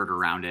 skirt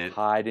around it,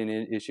 hide an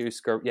issue,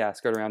 skirt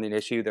around an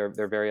issue.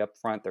 They're very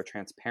upfront. They're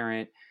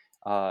transparent.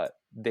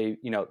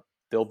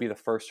 They'll be the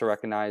first to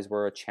recognize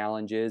where a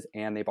challenge is,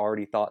 and they've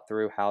already thought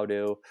through how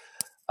to,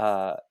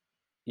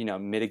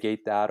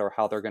 mitigate that or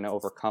how they're going to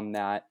overcome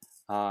that.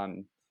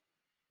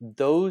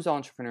 Those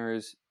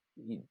entrepreneurs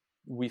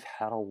we've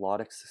had a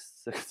lot of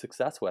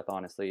success with,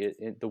 honestly.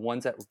 The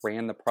ones that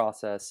ran the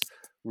process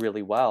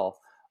really well.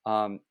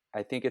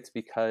 I think it's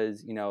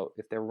because,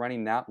 if they're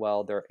running that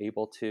well, they're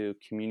able to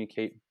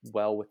communicate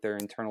well with their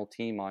internal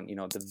team on,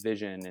 the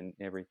vision and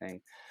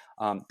everything.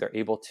 They're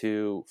able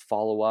to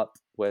follow up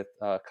with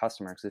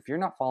customers. If you're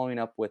not following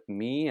up with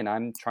me and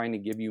I'm trying to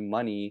give you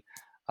money,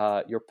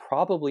 you're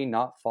probably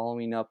not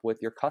following up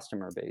with your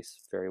customer base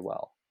very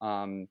well.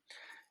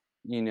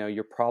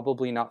 You're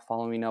probably not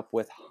following up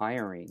with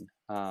hiring.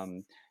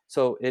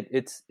 So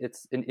it's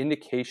an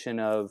indication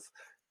of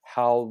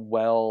how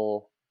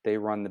well they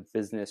run the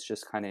business,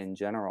 just kind of in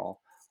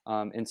general.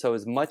 And so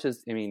as much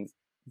as,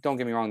 don't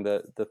get me wrong,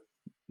 the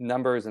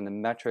numbers and the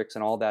metrics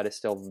and all that is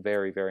still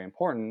very, very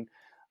important.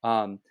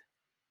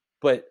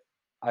 But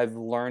I've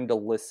learned to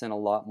listen a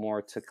lot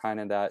more to kind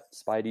of that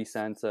spidey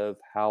sense of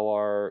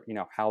how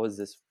is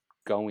this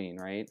going,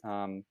 right?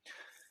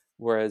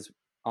 Whereas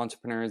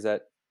entrepreneurs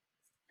that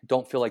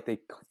don't feel like they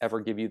ever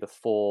give you the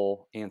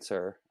full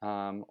answer,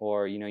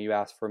 or you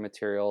ask for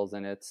materials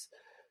and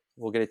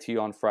we'll get it to you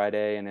on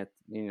Friday, and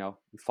you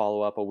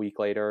follow up a week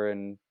later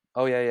and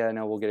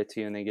no, we'll get it to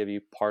you, and they give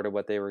you part of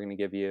what they were going to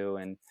give you.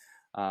 And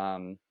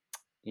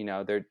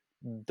they're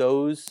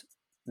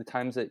the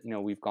times that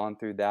we've gone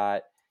through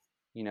that,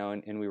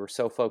 and we were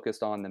so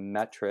focused on the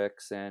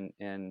metrics and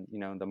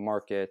the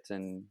market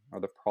or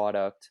the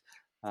product,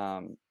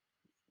 and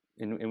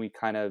we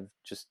kind of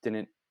just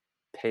didn't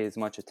pay as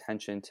much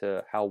attention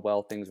to how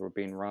well things were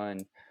being run.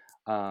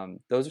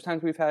 Those are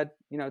times we've had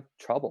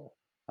trouble,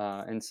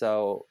 and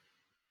so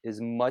as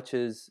much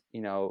as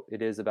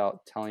it is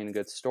about telling a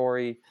good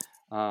story,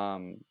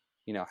 having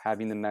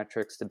the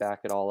metrics to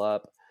back it all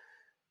up,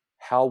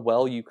 how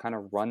well you kind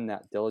of run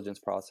that diligence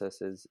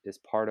process is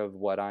part of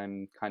what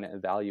I'm kind of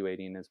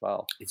evaluating as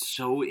well. It's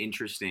so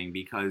interesting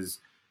because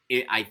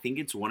I think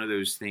it's one of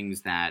those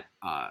things that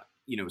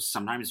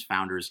sometimes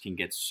founders can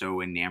get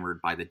so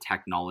enamored by the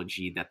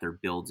technology that they're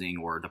building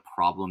or the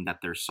problem that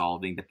they're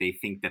solving that they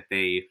think that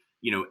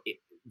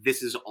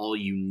this is all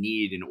you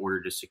need in order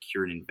to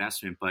secure an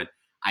investment. But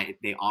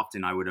they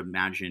often, I would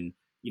imagine,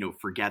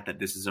 forget that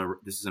this is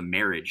a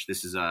marriage.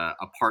 This is a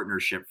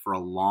partnership for a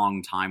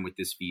long time with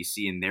this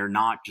VC, and they're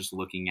not just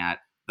looking at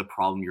the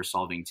problem you're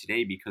solving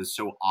today, because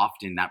so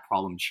often that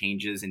problem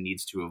changes and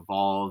needs to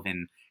evolve,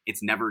 and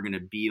it's never going to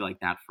be like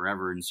that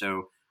forever. And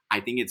so I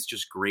think it's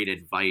just great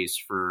advice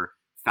for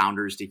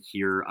founders to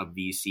hear a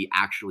VC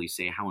actually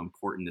say how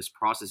important this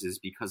process is,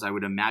 because I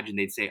would imagine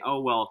they'd say,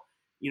 oh, well,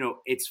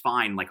 it's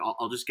fine. Like,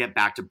 I'll just get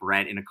back to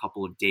Brett in a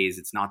couple of days.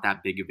 It's not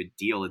that big of a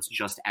deal. It's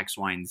just X,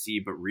 Y, and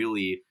Z. But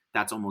really,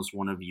 that's almost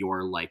one of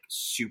your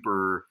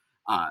super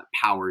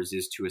powers,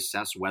 is to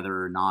assess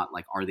whether or not,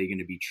 are they going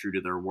to be true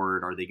to their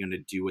word? Are they going to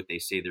do what they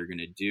say they're going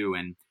to do?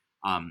 And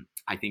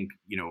I think,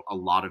 a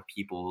lot of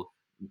people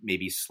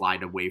maybe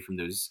slide away from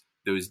those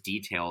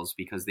details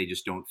because they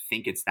just don't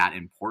think it's that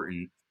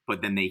important.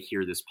 But then they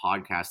hear this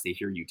podcast, they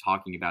hear you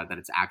talking about that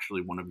it's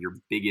actually one of your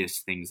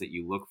biggest things that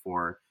you look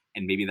for,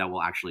 and maybe that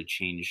will actually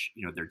change,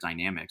 their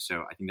dynamic.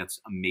 So I think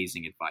that's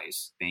amazing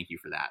advice. Thank you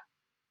for that.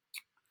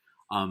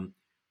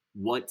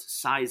 What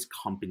size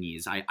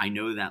companies? I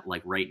know that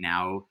right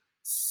now,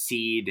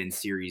 seed and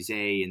Series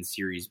A and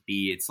Series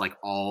B, it's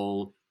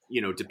all,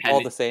 dependent.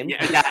 All the same.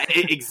 Yeah,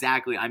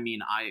 exactly. I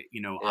mean,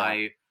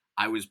 Yeah.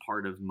 I was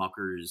part of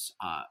Mucker's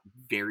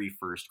very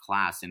first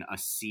class in a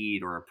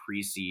seed or a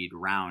pre-seed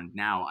round.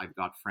 Now I've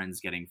got friends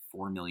getting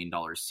 $4 million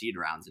seed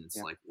rounds, and it's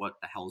what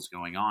the hell's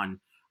going on?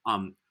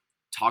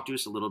 Talk to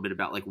us a little bit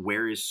about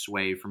where is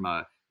Sway from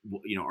a,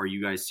 are you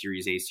guys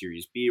Series A,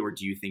 Series B, or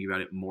do you think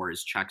about it more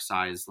as check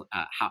size?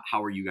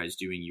 How are you guys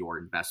doing your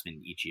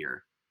investment each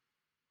year?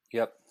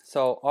 Yep.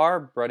 So our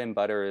bread and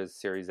butter is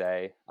Series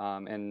A,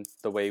 and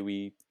the way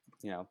we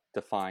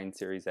define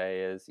Series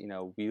A is,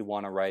 we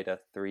want to write a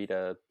 $3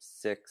 to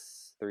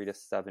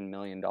 $7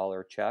 million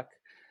check,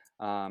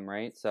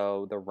 right?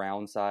 So the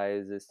round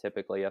size is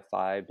typically a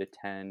 $5 to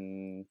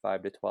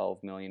 $12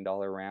 million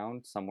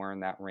round, somewhere in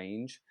that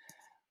range.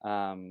 We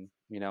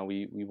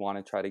want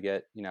to try to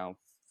get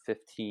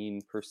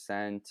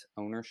 15%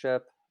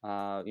 ownership,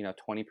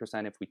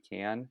 20% if we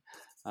can,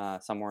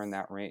 somewhere in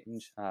that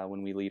range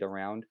when we lead a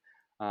round.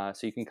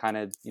 So you can kind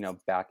of,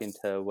 back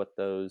into what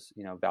those,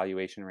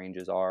 valuation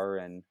ranges are.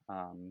 And,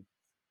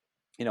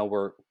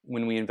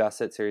 when we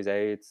invest at Series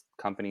A,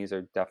 companies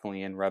are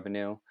definitely in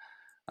revenue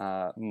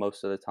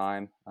most of the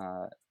time.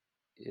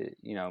 It,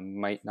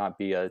 might not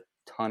be a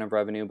ton of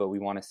revenue, but we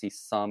want to see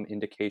some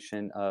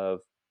indication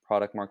of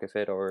product market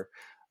fit, or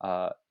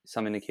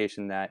some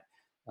indication that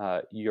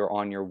you're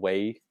on your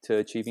way to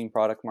achieving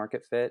product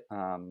market fit.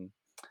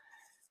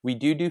 We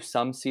do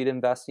some seed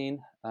investing.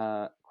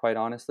 Quite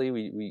honestly,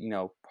 we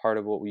part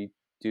of what we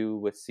do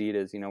with seed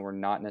is we're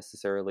not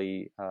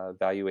necessarily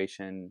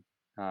valuation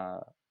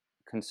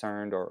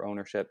concerned or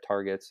ownership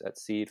targets at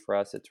seed. For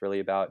us, it's really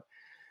about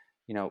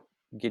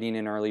getting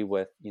in early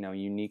with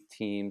unique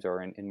teams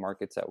or in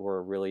markets that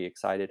we're really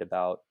excited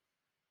about.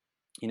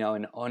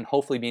 And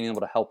hopefully being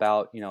able to help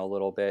out, a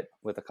little bit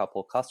with a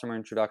couple of customer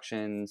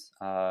introductions,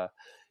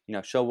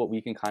 show what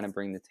we can kind of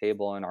bring to the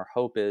table. And our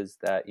hope is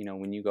that,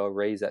 when you go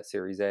raise that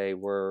Series A,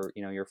 we're,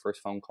 your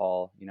first phone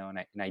call, and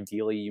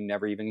ideally you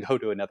never even go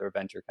to another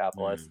venture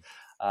capitalist.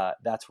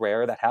 That's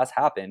rare. That has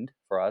happened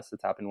for us.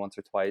 It's happened once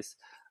or twice.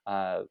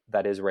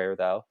 That is rare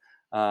though.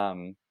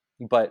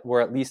 But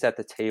we're at least at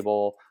the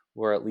table.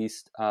 We're at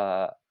least,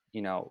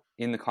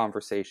 in the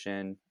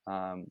conversation,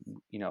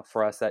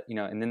 for us that,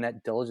 and then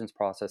that diligence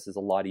process is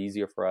a lot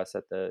easier for us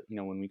at the,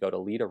 when we go to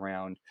lead a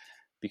round,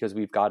 because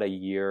we've got a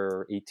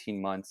year,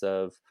 18 months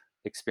of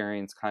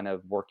experience kind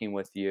of working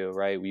with you,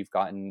 right? We've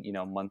gotten,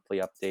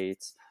 monthly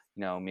updates,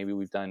 maybe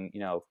we've done,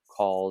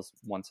 calls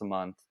once a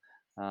month,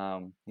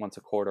 once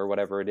a quarter,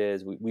 whatever it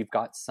is. We've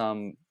got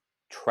some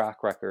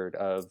track record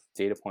of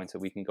data points that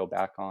we can go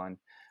back on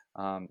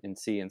and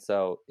see. And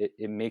so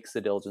it makes the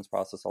diligence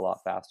process a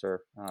lot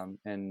faster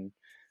and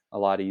a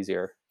lot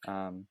easier.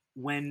 And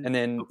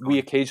then we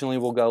occasionally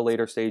will go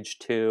later stage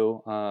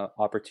 2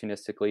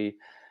 opportunistically,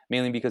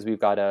 mainly because we've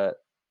got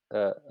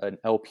an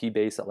LP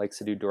base that likes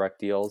to do direct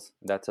deals.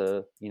 That's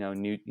a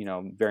new,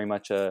 very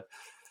much a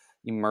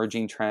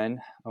emerging trend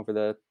over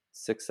the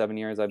 6-7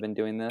 years I've been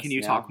doing this. Can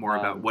you talk more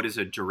about what is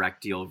a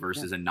direct deal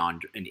versus an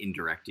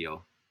indirect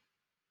deal?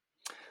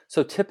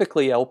 So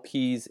typically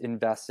LPs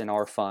invest in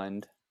our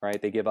fund,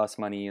 right? They give us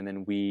money and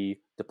then we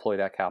deploy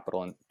that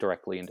capital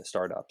directly into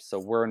startups. So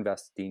we're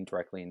investing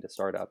directly into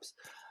startups.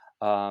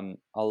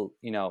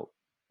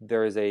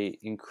 There is a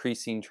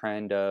increasing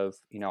trend of,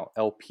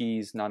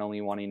 LPs not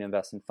only wanting to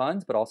invest in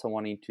funds, but also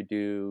wanting to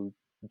do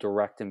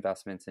direct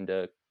investments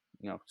into,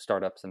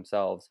 startups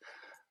themselves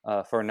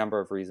for a number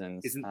of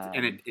reasons. Is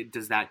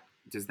that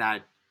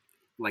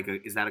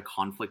a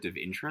conflict of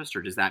interest,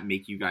 or does that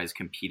make you guys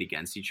compete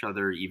against each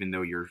other, even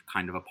though you're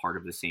kind of a part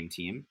of the same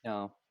team?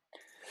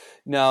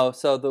 No.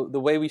 So the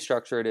way we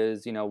structure it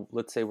is,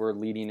 let's say we're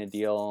leading a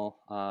deal,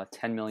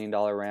 $10 million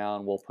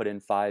round, we'll put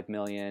in $5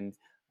 million.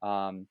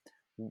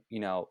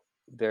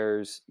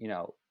 There's,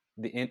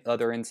 the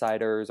other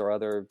insiders or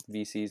other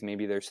VCs,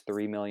 maybe there's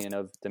 3 million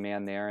of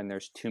demand there and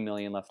there's 2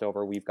 million left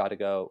over. We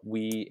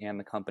and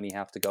the company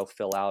have to go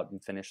fill out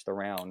and finish the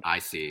round. I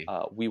see.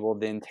 We will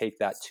then take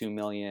that 2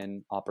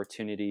 million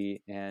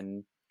opportunity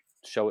and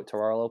show it to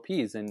our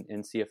LPs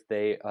and see if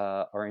they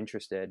are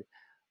interested.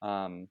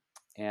 And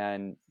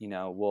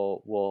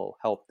we'll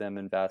help them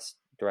invest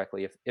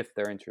directly if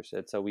they're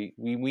interested. So we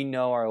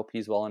know our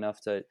LPs well enough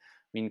to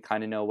we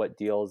kind of know what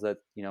deals that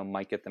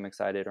might get them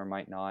excited or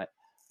might not.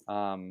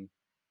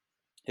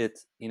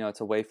 It's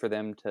it's a way for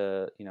them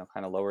to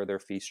kind of lower their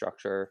fee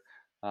structure,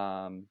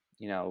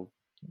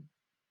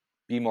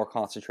 be more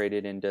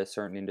concentrated into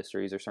certain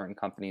industries or certain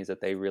companies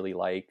that they really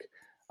like.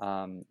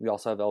 We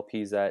also have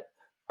LPs that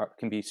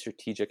can be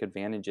strategic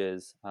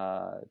advantages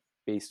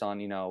based on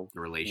the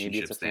relationships. Maybe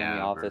it's a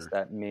family office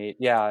that made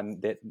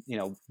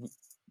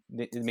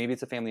maybe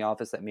it's a family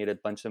office that made a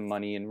bunch of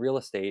money in real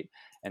estate,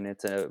 and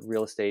it's a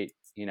real estate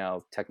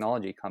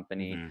technology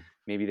company. Mm-hmm.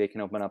 Maybe they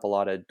can open up a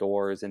lot of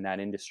doors in that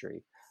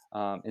industry.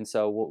 And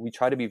so we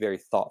try to be very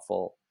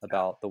thoughtful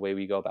about the way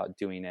we go about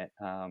doing it.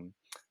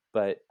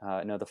 But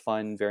the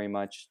fund very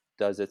much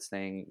does its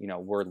thing.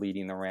 We're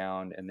leading the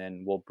round, and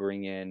then we'll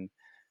bring in,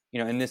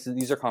 and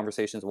these are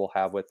conversations we'll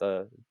have with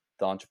the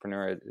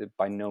entrepreneur.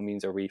 By no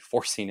means are we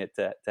forcing it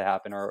to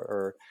happen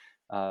or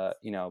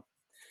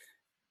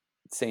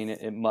saying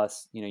it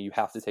must, you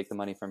have to take the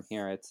money from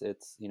here.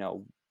 It's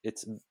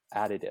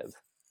additive.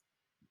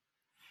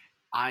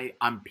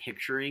 I'm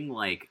picturing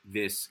like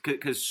this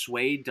because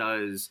Sway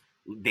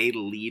they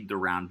lead the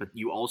round, but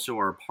you also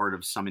are a part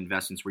of some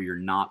investments where you're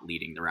not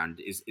leading the round.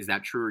 Is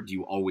that true, or do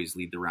you always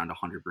lead the round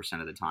 100%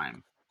 of the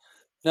time?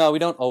 No, we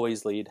don't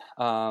always lead.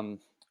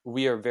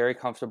 We are very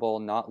comfortable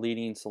not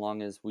leading so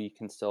long as we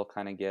can still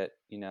kind of get,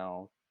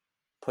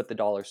 put the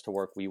dollars to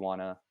work we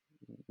want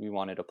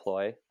to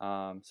deploy.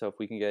 So if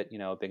we can get,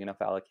 a big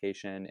enough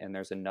allocation and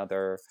there's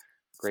another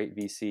great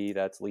VC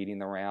that's leading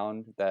the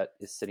round that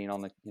is sitting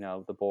on the,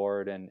 the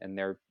board and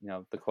they're,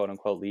 the quote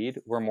unquote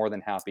lead, we're more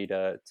than happy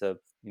to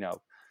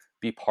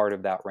be part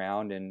of that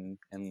round and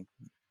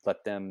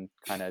let them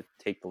kind of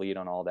take the lead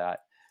on all that.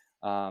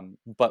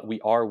 But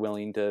we are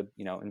willing to,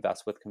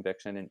 invest with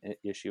conviction and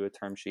issue a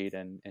term sheet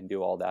and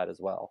do all that as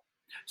well.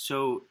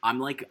 So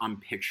I'm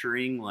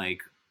picturing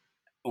like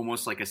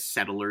almost like a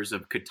Settlers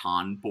of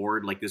Catan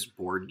board, like this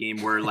board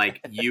game where like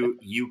you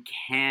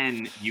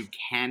can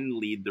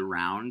lead the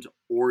round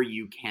or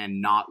you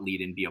cannot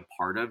lead and be a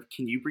part of.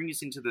 Can you bring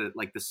us into the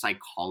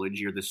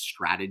psychology or the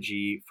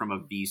strategy from a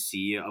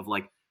VC of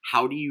like,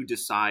 how do you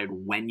decide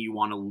when you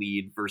want to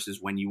lead versus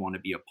when you want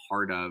to be a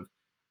part of?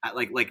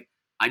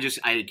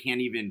 I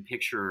can't even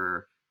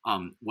picture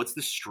what's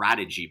the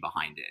strategy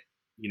behind it,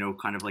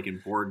 kind of like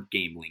in board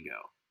game lingo.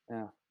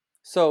 Yeah.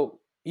 So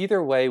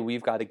either way,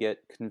 we've got to get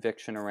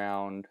conviction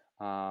around,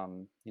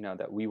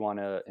 that we want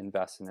to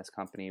invest in this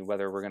company,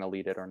 whether we're going to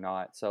lead it or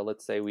not. So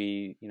let's say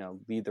we,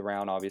 lead the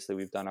round. Obviously,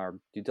 we've done our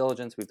due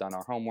diligence, we've done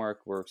our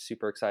homework. We're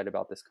super excited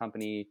about this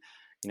company.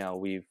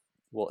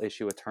 We'll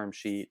issue a term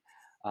sheet.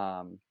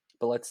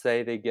 But let's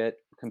say they get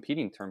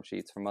competing term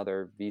sheets from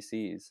other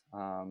VCs.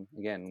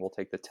 Again, we'll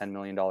take the $10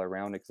 million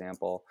round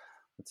example.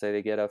 Let's say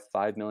they get a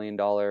 $5 million,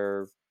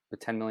 a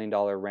 $10 million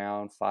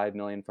round, $5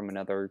 million from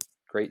another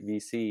great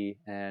VC,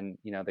 and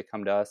they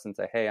come to us and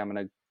say, "Hey, I'm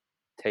going to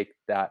take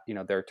that,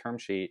 their term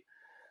sheet."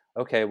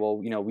 Okay, well,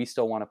 we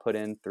still want to put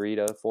in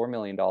 $3 to $4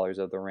 million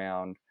of the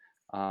round,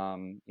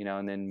 and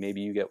then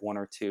maybe you get one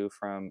or two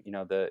from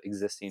the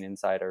existing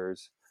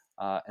insiders,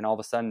 and all of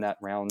a sudden that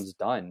round's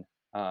done,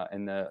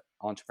 and the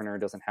entrepreneur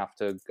doesn't have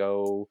to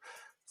go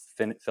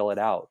fill it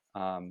out.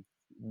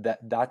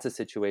 That's a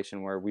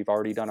situation where we've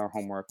already done our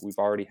homework, we've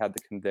already had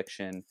the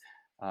conviction.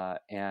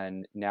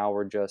 And now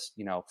we're just,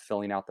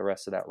 filling out the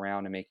rest of that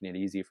round and making it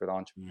easy for the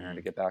entrepreneur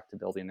to get back to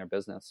building their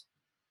business.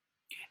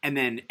 And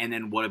then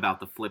what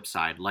about the flip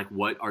side? Like,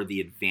 what are the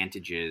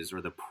advantages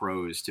or the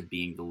pros to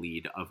being the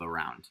lead of a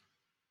round?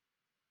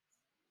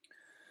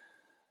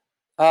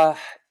 A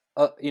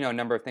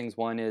number of things.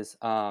 One is,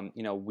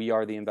 we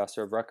are the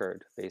investor of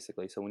record,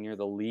 basically. So when you're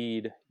the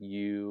lead,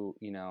 to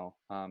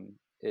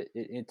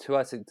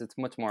us, it's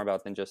much more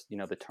about than just,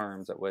 the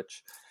terms at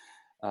which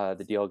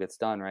the deal gets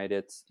done, right?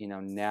 It's,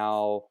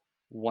 now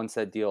once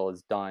that deal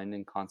is done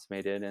and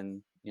consummated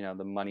and,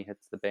 the money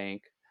hits the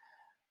bank,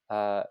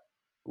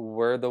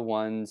 we're the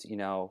ones,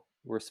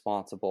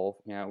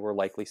 responsible. We're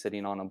likely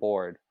sitting on a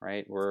board,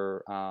 right?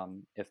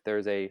 If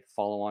there's a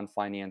follow-on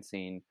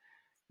financing,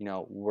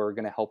 we're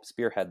going to help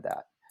spearhead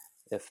that.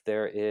 If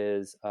there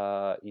is,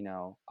 a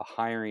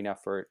hiring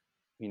effort,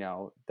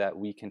 that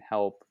we can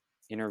help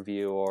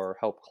interview or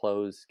help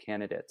close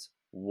candidates,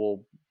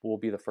 we'll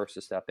be the first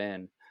to step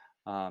in.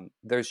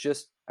 There's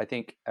just, I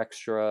think,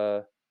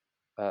 extra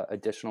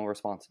additional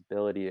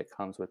responsibility that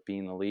comes with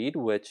being the lead,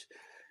 which,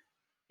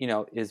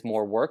 is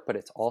more work, but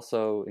it's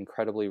also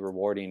incredibly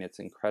rewarding.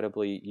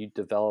 You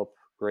develop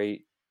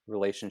great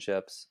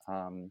relationships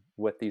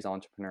with these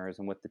entrepreneurs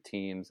and with the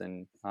teams,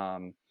 and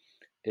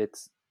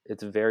it's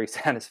very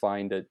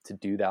satisfying to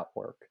do that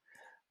work.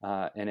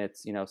 And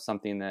it's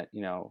something that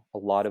a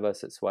lot of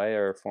us at Sway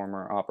are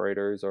former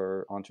operators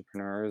or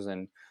entrepreneurs,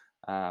 and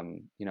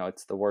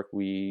it's the work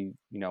we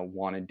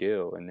want to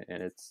do, and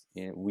it's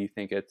we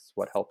think it's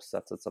what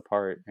sets us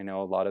apart. I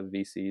know a lot of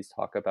VCs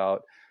talk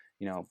about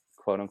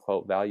quote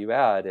unquote value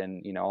add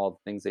and all the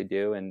things they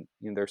do, and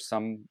there's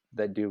some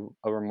that do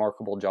a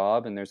remarkable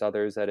job, and there's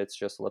others that it's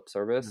just lip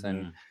service.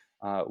 Mm-hmm.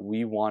 And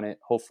we want it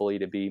hopefully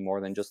to be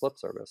more than just lip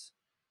service.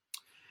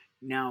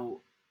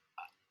 Now,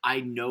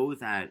 I know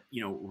that,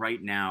 right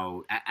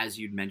now, as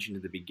you'd mentioned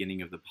at the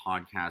beginning of the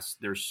podcast,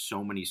 there's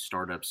so many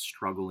startups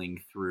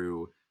struggling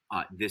through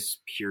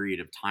this period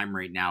of time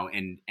right now.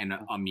 And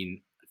I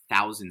mean,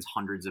 thousands,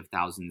 hundreds of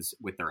thousands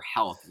with their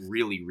health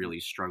really,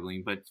 really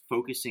struggling. But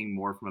focusing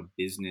more from a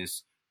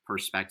business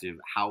perspective,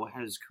 how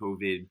has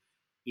COVID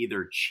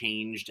either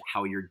changed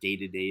how your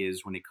day-to-day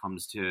is when it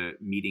comes to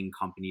meeting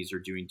companies or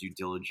doing due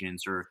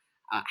diligence, or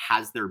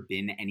has there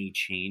been any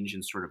change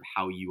in sort of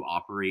how you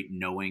operate,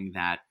 knowing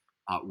that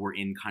we're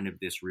in kind of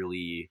this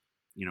really,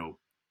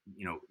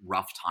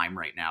 rough time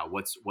right now?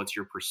 What's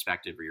your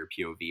perspective or your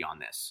POV on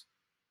this?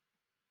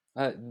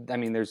 I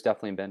mean, there's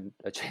definitely been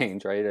a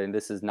change, right? And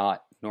this is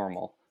not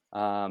normal.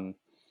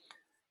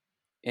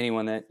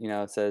 Anyone that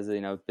says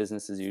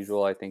business as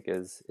usual, I think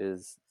is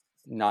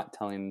not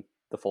telling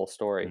the full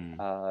story.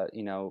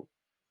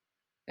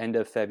 End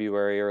of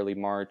February, early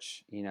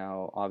March,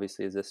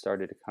 obviously as this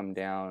started to come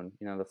down,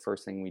 the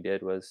first thing we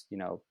did was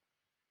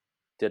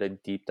did a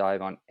deep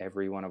dive on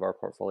every one of our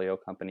portfolio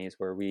companies,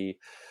 where we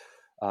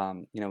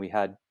we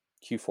had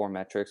Q4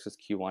 metrics because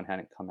Q1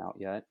 hadn't come out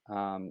yet,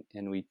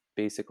 and we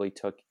basically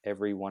took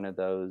every one of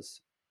those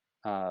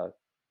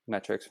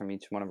metrics from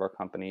each one of our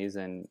companies,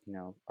 and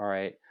all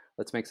right,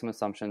 let's make some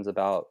assumptions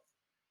about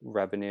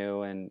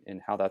revenue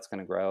and how that's going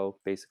to grow.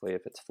 Basically,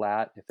 if it's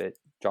flat, if it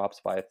drops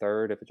by a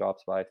third, if it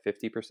drops by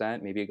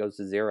 50%, maybe it goes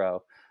to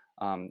zero.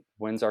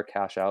 When's our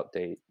cash out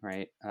date,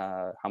 right?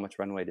 How much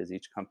runway does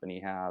each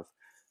company have?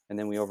 And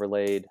then we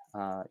overlaid,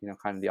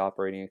 kind of the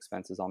operating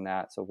expenses on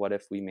that. So what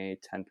if we made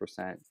 10%,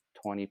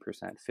 20%,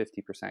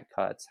 50%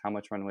 cuts? How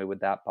much runway would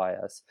that buy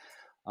us?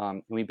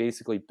 And we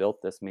basically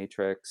built this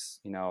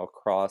matrix,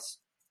 across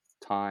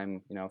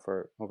time,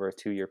 for over a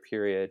 2-year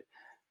period,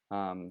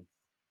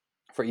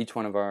 for each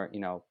one of our,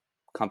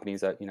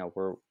 companies that,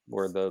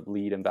 we're the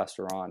lead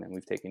investor on, and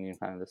we've taken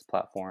kind of this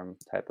platform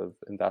type of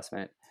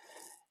investment.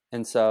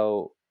 And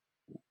so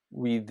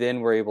we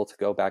then were able to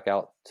go back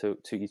out to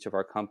each of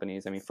our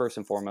companies. I mean, first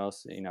and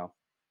foremost,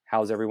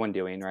 how's everyone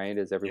doing, right?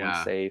 Is everyone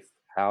safe?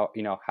 How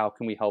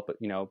can we help,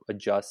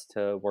 adjust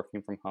to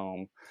working from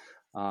home?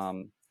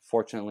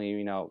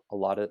 fortunately, a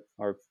lot of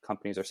our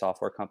companies are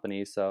software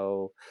companies,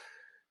 so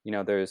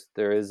there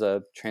is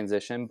a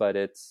transition, but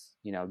it's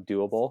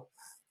doable.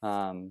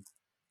 Um,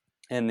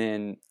 and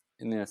then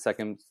the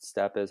second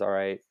step is, all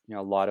right,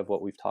 a lot of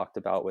what we've talked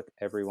about with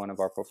every one of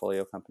our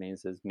portfolio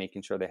companies is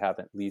making sure they have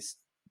at least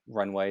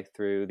runway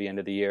through the end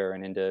of the year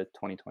and into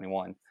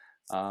 2021.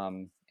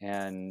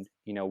 And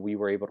we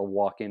were able to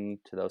walk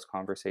into those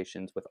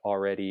conversations with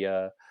already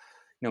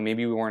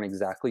maybe we weren't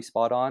exactly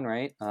spot on,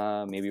 right?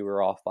 Maybe we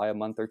were off by a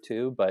month or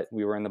two, but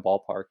we were in the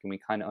ballpark, and we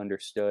kind of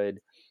understood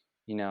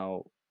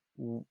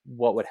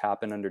what would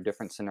happen under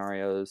different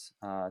scenarios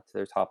to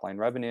their top line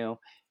revenue,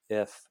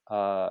 if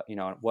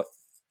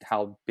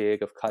how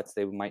big of cuts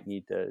they might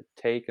need to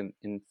take.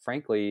 And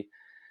frankly,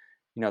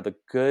 the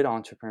good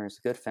entrepreneurs,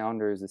 the good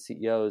founders, the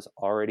CEOs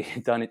already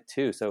done it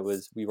too. So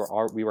we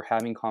were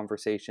having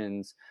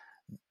conversations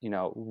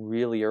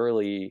really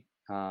early,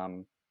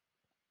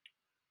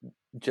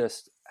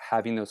 just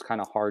having those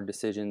kind of hard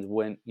decisions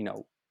when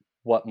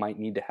what might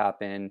need to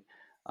happen,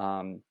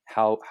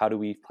 how do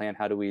we plan,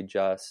 how do we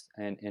adjust,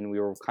 and we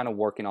were kind of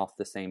working off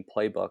the same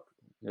playbook.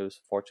 It was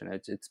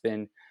fortunate. It's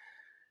been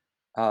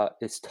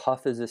as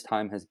tough as this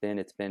time has been,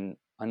 it's been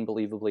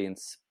unbelievably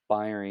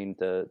inspiring,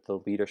 the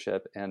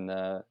leadership and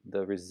the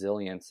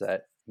resilience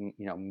that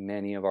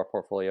many of our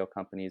portfolio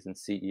companies and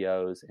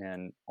CEOs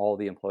and all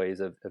the employees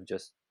have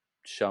just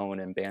shown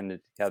and banded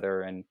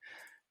together and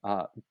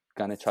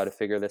gonna try to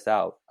figure this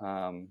out.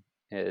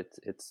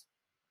 It's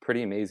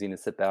pretty amazing to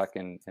sit back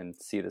and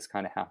see this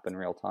kind of happen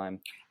real time.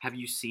 Have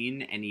you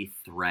seen any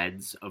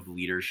threads of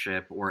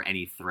leadership or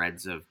any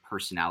threads of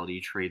personality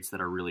traits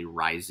that are really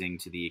rising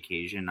to the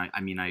occasion?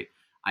 I mean,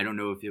 I don't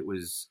know if it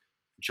was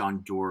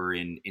John Doerr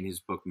in his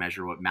book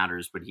Measure What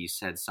Matters, but he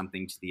said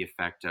something to the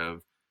effect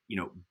of,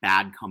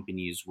 bad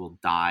companies will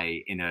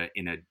die in a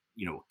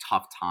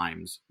tough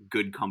times.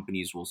 Good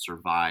companies will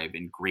survive,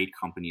 and great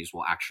companies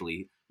will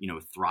actually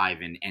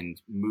thrive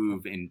and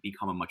move and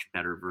become a much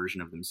better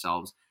version of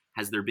themselves.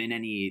 Has there been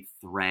any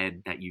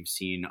thread that you've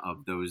seen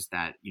of those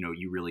that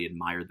you really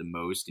admire the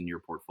most in your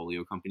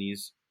portfolio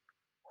companies?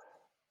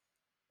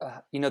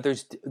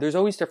 There's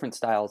always different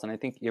styles, and I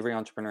think every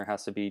entrepreneur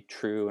has to be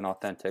true and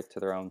authentic to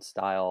their own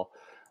style.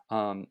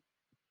 Um,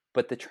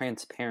 but the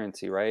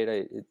transparency,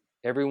 right?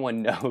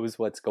 Everyone knows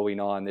what's going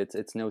on.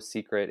 It's no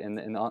secret, and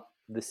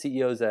the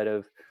CEOs that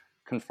have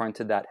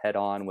confronted that head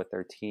on with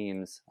their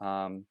teams,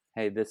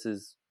 hey, this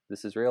is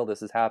real.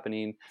 This is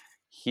happening.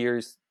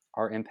 Here's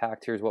our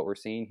impact. Here's what we're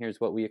seeing.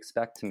 Here's what we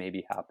expect to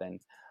maybe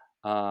happen.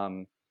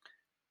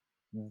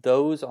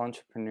 Those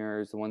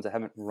entrepreneurs, the ones that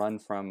haven't run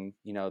from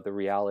the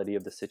reality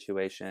of the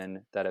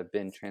situation, that have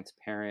been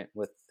transparent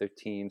with their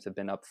teams, have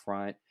been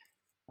upfront,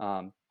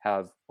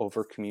 have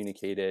over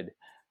communicated,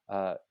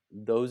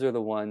 those are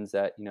the ones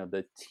that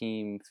the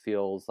team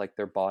feels like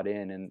they're bought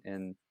in,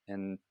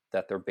 and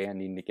that they're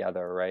banding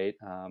together, right?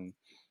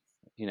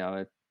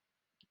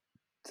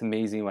 It's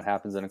amazing what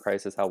happens in a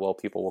crisis, how well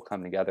people will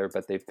come together,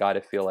 but they've got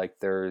to feel like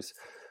there's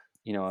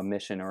a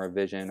mission or a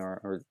vision,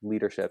 or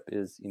leadership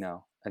is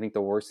I think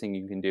the worst thing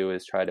you can do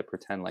is try to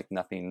pretend like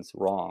nothing's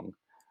wrong,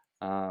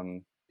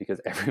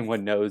 because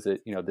everyone knows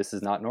that this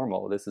is not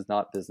normal, this is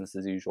not business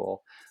as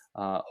usual.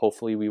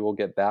 Hopefully we will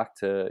get back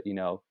to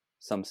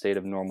some state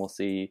of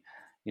normalcy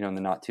in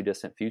the not too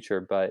distant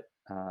future, but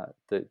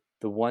the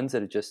ones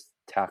that have just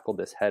tackled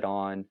this head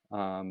on,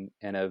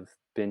 and have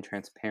been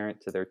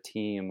transparent to their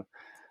team,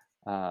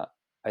 I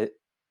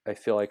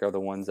feel like are the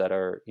ones that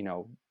are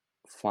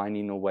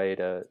finding a way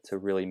to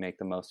really make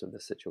the most of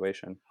this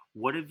situation.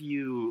 What have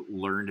you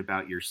learned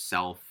about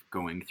yourself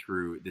going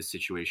through this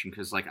situation?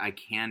 Because I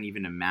can't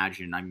even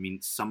imagine. I mean,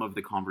 some of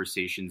the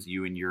conversations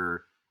you and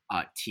your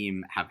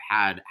team have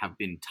had have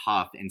been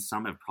tough, and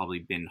some have probably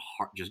been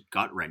hard, just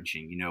gut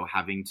wrenching.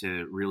 Having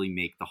to really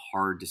make the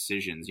hard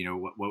decisions.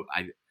 What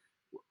I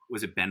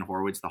was it Ben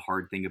Horowitz, The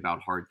Hard Thing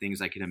About Hard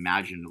Things? I can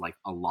imagine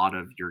a lot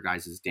of your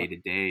guys' day to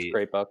day.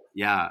 Great book.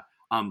 Yeah.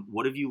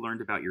 What have you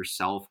learned about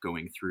yourself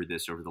going through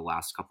this over the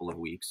last couple of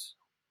weeks?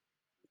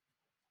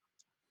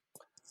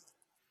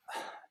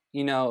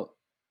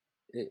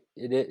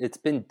 It's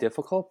been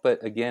difficult,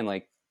 but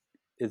again,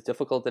 as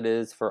difficult it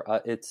is for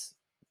us, it's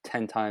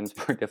 10 times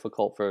more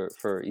difficult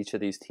for each of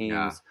these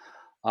teams.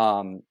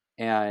 Yeah.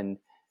 And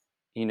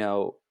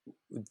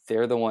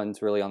they're the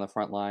ones really on the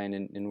front line,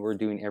 and we're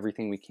doing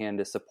everything we can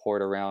to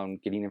support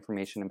around getting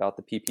information about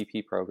the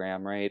PPP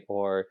program, right?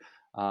 Or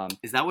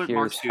is that what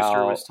Mark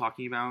Suster was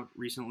talking about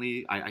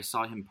recently? I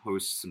saw him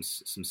post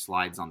some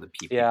slides on the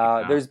PPP.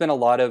 Yeah, there's been a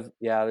lot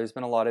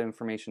of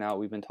information out.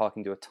 We've been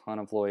talking to a ton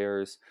of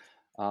lawyers,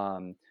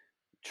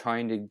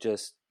 trying to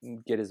just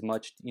get as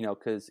much,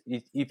 because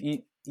if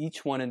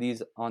each one of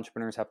these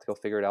entrepreneurs have to go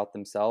figure it out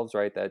themselves,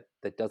 right?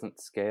 That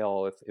doesn't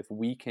scale. If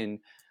we can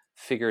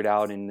figure it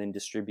out and then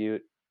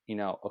distribute,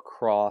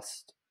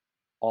 across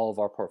all of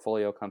our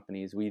portfolio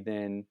companies, we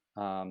then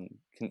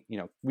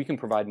we can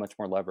provide much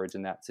more leverage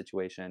in that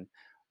situation,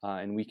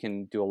 and we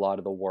can do a lot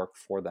of the work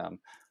for them.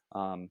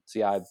 So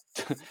yeah,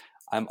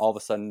 I'm all of a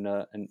sudden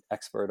an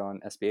expert on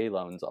SBA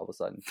loans all of a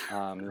sudden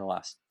in the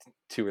last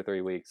 2 or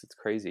 3 weeks. It's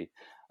crazy.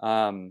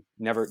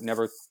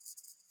 Never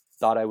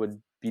thought I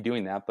would be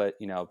doing that, but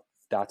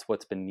that's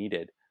what's been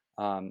needed.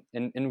 And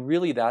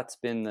really that's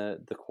been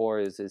the core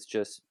is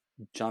just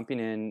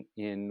jumping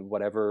in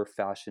whatever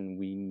fashion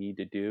we need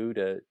to do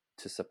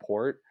to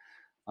support.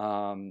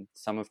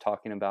 Some of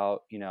talking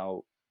about,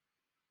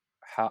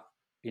 how,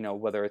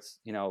 whether it's,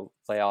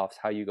 layoffs,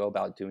 how you go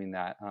about doing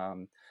that.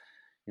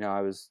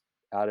 I was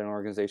at an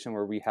organization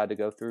where we had to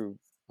go through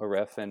a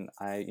RIF, and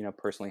I,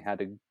 personally had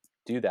to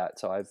do that.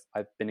 So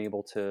I've been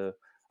able to,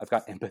 I've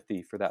got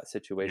empathy for that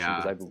situation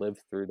because Yeah. I've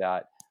lived through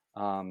that.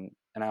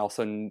 And I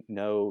also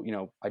know,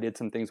 I did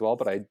some things well,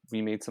 but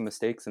we made some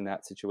mistakes in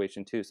that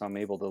situation too. So I'm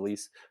able to at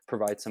least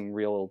provide some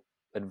real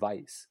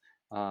advice.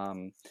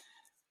 Um,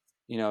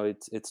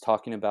 it's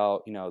talking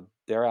about,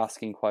 they're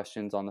asking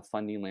questions on the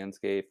funding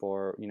landscape,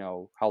 or,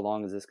 how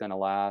long is this going to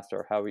last,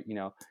 or how,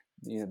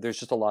 there's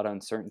just a lot of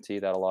uncertainty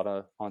that a lot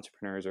of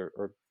entrepreneurs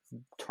are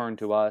turn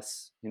to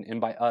us,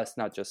 and by us,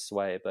 not just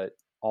Sway, but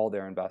all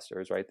their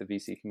investors, right? The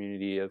VC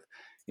community of,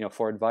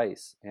 for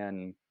advice.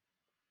 And,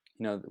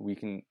 we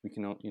can,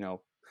 a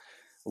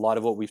lot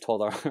of what we've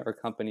told our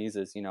companies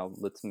is,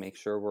 let's make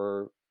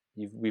sure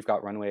we've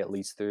got runway at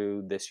least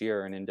through this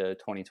year and into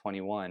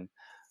 2021.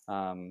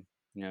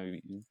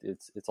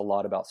 It's a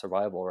lot about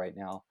survival right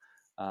now.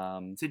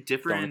 It's a Don't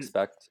different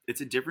expect.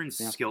 it's a different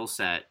Yeah. skill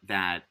set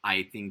that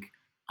I think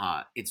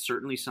it's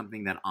certainly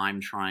something that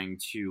I'm trying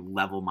to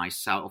level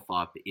myself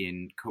up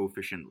in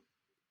Coefficient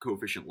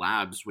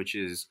Labs, which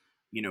is,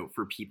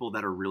 for people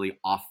that are really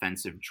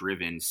offensive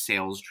driven,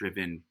 sales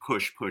driven,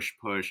 push, push,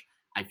 push.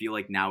 I feel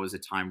like now is a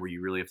time where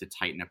you really have to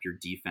tighten up your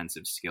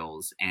defensive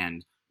skills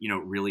and,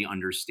 really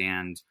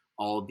understand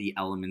all the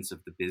elements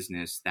of the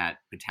business that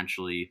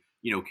potentially,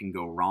 can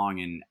go wrong.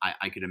 And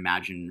I could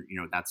imagine,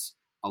 that's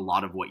a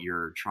lot of what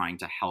you're trying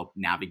to help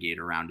navigate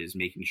around, is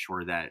making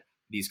sure that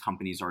these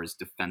companies are as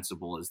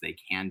defensible as they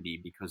can be,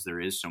 because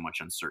there is so much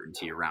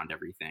uncertainty around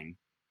everything.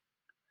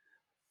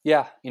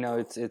 Yeah.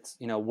 It's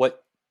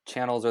what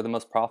channels are the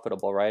most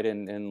profitable, right?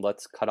 And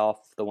let's cut off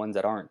the ones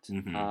that aren't,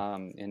 Hmm.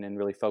 and then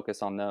really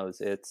focus on those.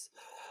 It's,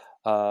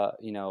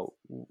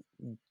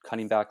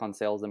 cutting back on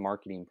sales and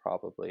marketing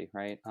probably,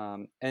 right?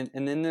 And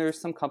then there's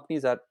some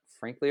companies that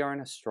frankly are in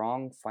a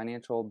strong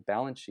financial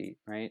balance sheet,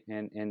 right?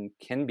 And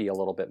can be a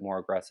little bit more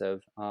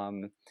aggressive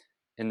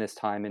in this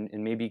time,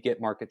 and maybe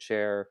get market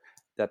share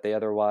that they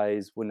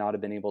otherwise would not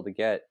have been able to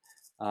get.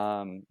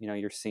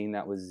 You're seeing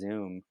that with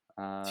Zoom,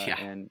 Yeah.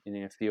 and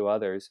a few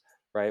others,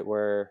 right?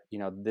 Where,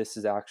 this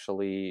is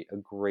actually a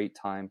great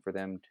time for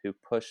them to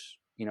push,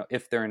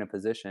 if they're in a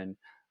position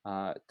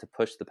to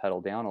push the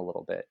pedal down a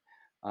little bit.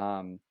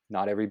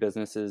 Not every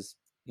business is,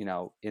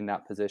 in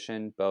that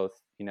position, both,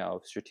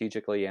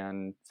 strategically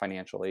and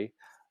financially.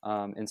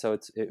 And so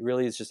it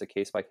really is just a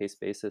case by case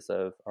basis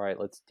of, all right,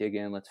 let's dig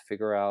in, let's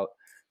figure out,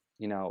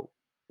 you know,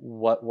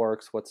 what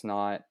works, what's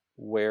not,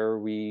 where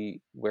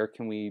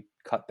can we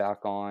cut back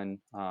on,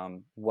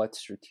 what's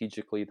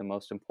strategically the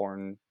most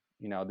important.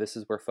 This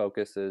is where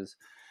focus is.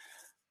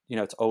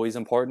 It's always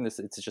important.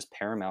 It's just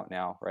paramount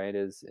now, right?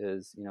 Is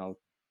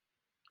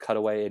cut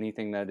away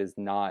anything that is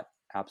not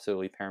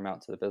absolutely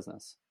paramount to the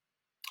business.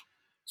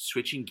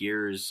 Switching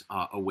gears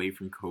away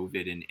from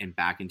COVID and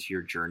back into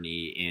your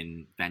journey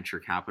in venture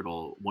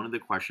capital, one of the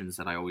questions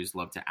that I always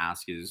love to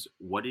ask is,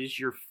 what is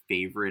your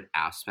favorite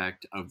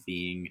aspect of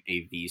being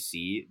a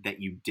VC that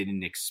you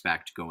didn't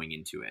expect going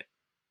into it?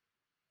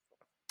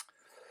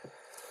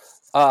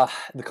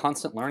 The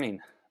constant learning.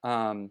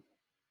 Um,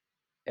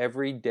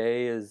 every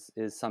day is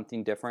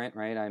something different,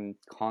 right? I'm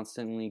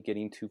constantly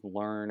getting to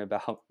learn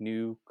about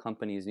new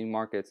companies, new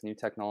markets, new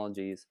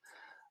technologies.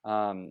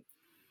 Um,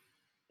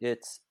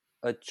 it's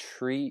a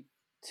treat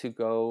to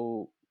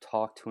go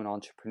talk to an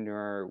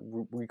entrepreneur,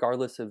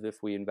 regardless of if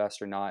we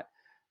invest or not,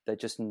 that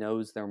just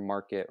knows their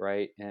market,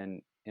 right?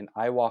 And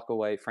I walk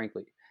away,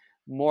 frankly,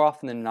 more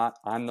often than not,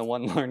 I'm the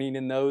one learning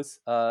in those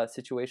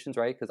situations,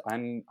 right? Because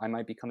I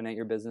might be coming at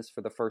your business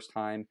for the first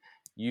time.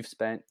 You've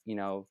spent,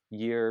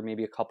 year,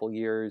 maybe a couple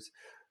years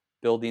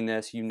building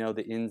this.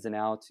 The ins and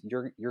outs.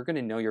 You're going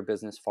to know your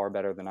business far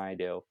better than I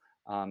do,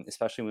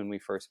 especially when we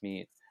first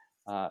meet.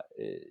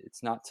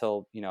 It's not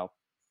till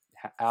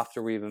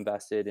after we've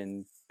invested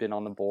and been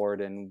on the board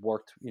and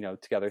worked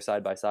together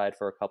side by side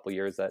for a couple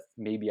years that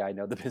maybe I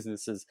know the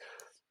business is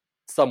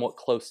somewhat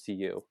close to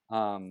you.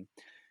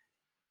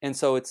 And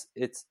so it's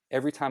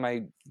every time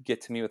I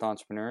get to meet with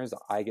entrepreneurs,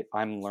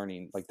 I'm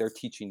learning, like they're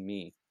teaching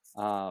me,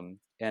 and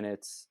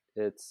it's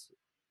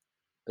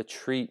a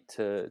treat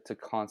to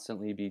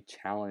constantly be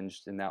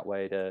challenged in that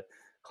way, to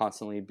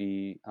constantly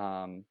be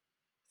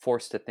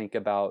forced to think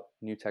about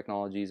new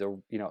technologies, or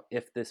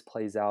if this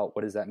plays out,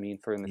 what does that mean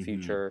for in the Hmm.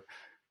 future?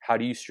 How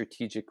do you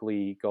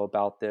strategically go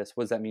about this?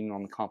 What does that mean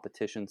on the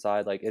competition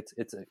side? Like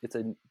it's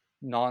a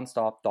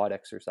nonstop thought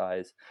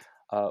exercise,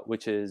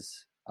 which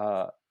is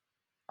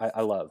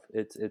I love.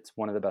 It's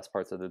one of the best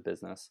parts of the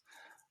business,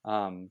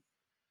 um,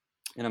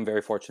 and I'm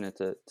very fortunate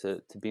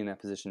to be in that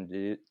position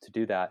to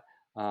do that.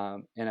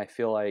 And I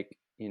feel like,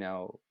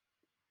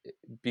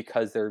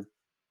 because they're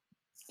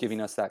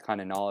giving us that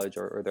kind of knowledge,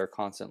 or they're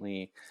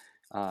constantly,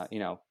 you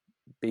know,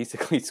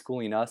 basically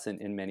schooling us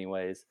in many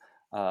ways,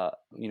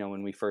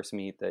 when we first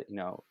meet, that,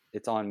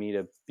 it's on me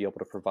to be able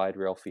to provide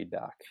real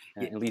feedback,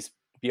 and Yeah, at least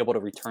be able to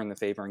return the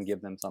favor and give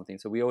them something.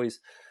 So we always,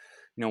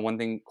 one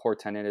thing core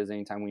tenet is,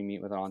 anytime we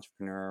meet with an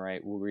entrepreneur,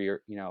 right,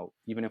 we're,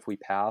 even if we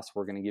pass,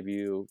 we're going to give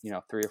you,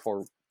 3 or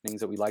 4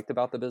 things that we liked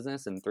about the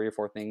business, and 3 or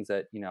 4 things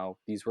that,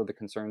 these were the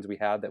concerns we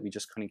had that we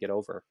just couldn't get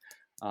over.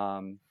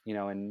 And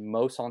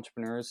most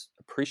entrepreneurs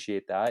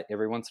appreciate that.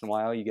 Every once in a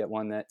while, you get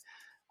one that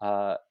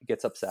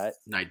gets upset.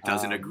 like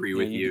doesn't agree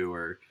with you,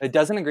 or It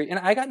doesn't agree, and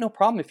I got no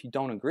problem if you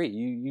don't agree.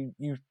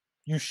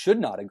 You should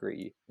not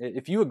agree.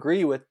 If you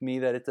agree with me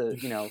that it's a,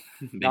 then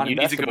not you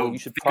need to investable, go you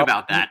should think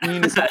about that. you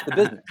need to stop the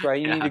business,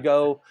 right? You need Yeah. to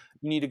go.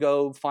 You need to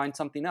go find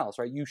something else,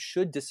 right? You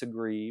should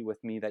disagree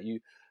with me that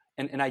you,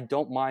 and I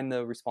don't mind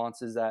the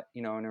responses that,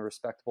 in a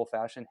respectable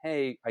fashion.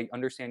 Hey, I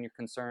understand your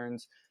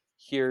concerns.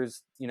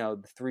 Here's,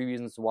 the 3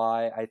 reasons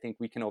why I think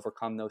we can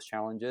overcome those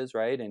challenges,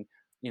 right? And,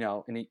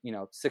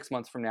 6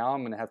 months from now,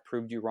 I'm going to have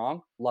proved you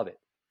wrong. Love it.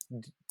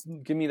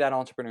 Give me that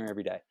entrepreneur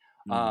every day.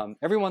 Mm.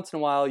 Every once in a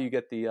while, you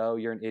get the, oh,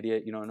 you're an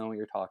idiot, you don't know what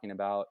you're talking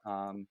about.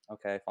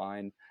 Okay,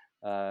 fine.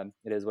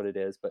 It is what it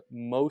is. But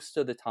most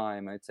of the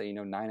time, I'd say,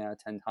 9 out of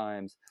 10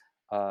 times,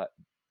 uh,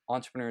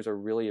 entrepreneurs are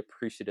really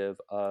appreciative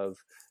of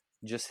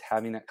just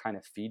having that kind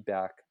of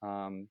feedback,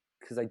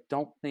 because I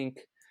don't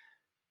think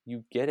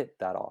you get it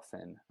that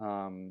often. You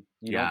don't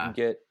Yeah.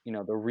 get,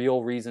 the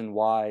real reason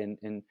why,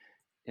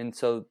 and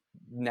so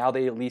now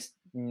they at least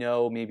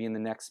know, maybe in the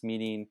next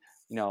meeting,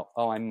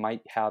 oh, I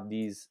might have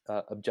these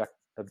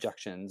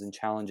objections and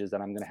challenges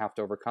that I'm going to have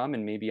to overcome,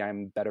 and maybe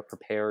I'm better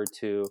prepared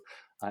to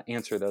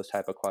answer those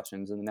type of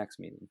questions in the next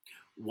meeting.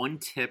 One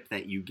tip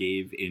that you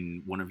gave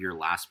in one of your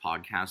last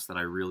podcasts that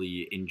I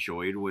really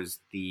enjoyed was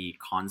the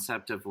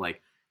concept of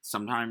like,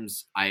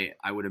 sometimes I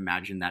would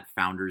imagine that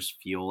founders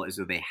feel as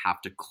though they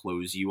have to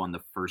close you on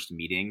the first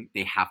meeting.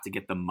 They have to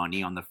get the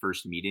money on the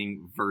first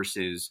meeting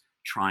versus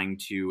trying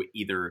to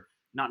either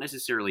not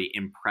necessarily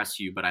impress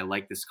you, but I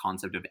like this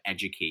concept of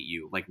educate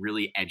you, like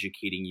really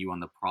educating you on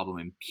the problem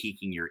and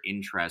piquing your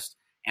interest.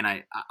 And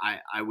I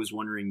was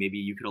wondering, maybe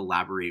you could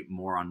elaborate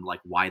more on like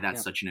why that's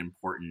Yeah. such an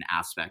important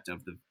aspect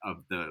of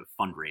the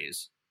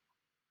fundraise.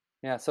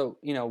 Yeah, so,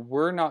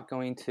 we're not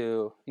going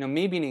to,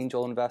 maybe an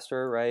angel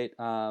investor, right?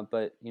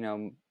 But,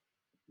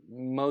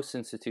 most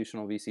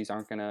institutional VCs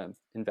aren't going to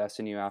invest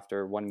in you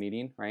after one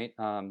meeting, right?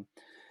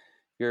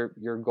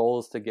 Your goal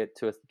is to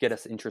get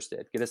us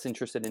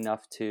interested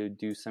enough to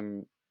do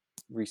some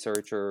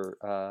research,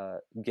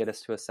 or get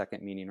us to a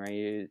second meeting,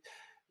 right?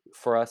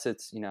 For us,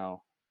 it's,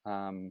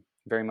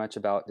 very much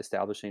about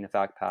establishing a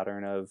fact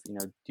pattern of,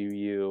 do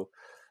you,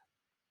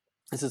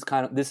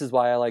 this is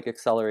why I like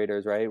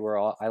accelerators, right?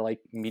 I like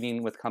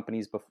meeting with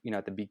companies,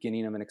 at the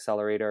beginning of an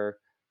accelerator,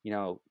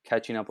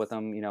 catching up with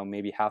them,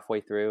 maybe halfway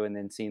through, and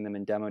then seeing them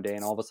in demo day.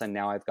 And all of a sudden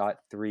now I've got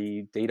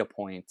 3 data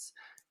points.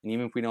 And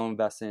even if we don't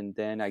invest in,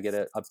 then I get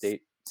an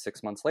update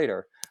 6 months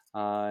later,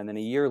 and then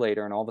a year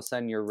later, and all of a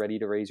sudden you're ready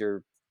to raise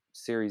your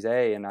Series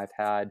A. And I've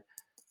had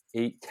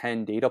 8,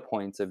 10 data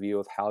points of you,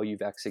 of how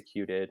you've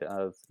executed,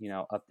 of,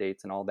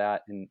 updates and all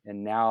that. And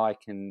now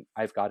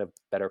I've got a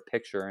better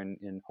picture,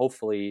 and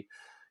hopefully,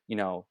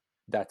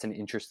 that's an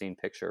interesting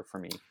picture for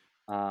me.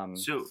 um,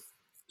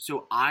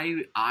 So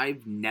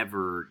I've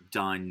never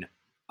done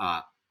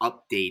uh,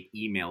 update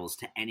emails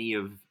to any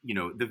of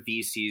the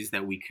VCs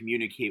that we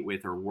communicate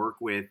with or work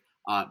with.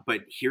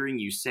 But hearing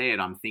you say it,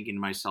 I'm thinking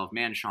to myself,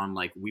 man, Sean,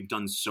 like we've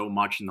done so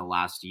much in the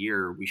last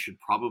year. We should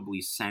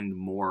probably send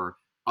more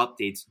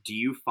updates. Do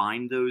you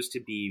find those to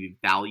be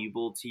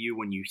valuable to you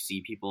when you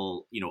see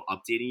people,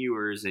 updating you,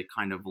 or is it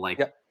kind of like,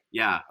 yeah,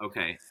 yeah,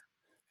 okay,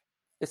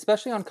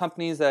 especially on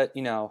companies that,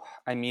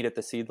 I meet at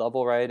the seed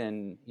level, right?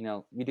 And,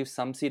 we do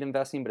some seed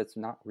investing, but it's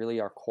not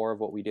really our core of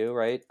what we do,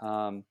 right?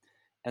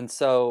 And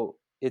so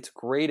it's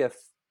great if,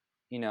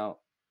 you know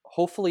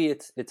hopefully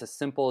it's as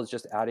simple as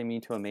just adding me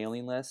to a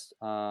mailing list.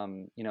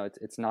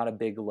 It's not a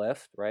big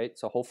lift, right?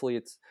 So hopefully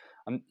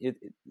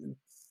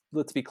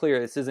let's be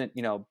clear, this isn't,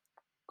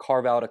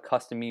 carve out a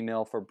custom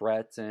email for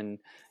Brett, and,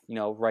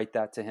 write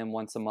that to him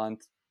once a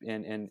month,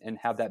 and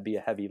have that be a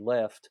heavy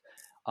lift.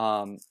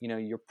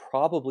 You're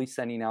probably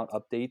sending out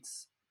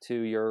updates to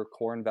your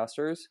core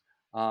investors.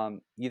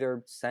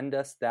 Either send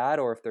us that,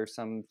 or if there's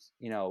some,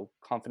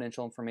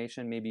 confidential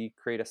information, maybe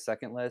create a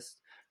second list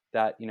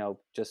that,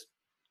 just,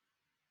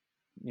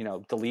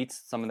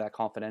 deletes some of that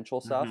confidential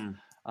stuff.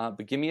 mm-hmm.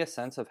 But give me a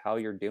sense of how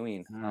you're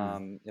doing.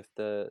 Mm. If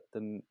the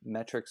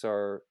metrics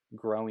are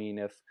growing,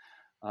 if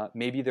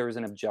maybe there was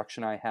an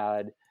objection I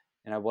had,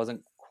 and I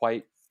wasn't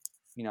quite,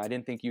 I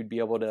didn't think you'd be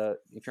able to,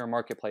 if you're a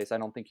marketplace, I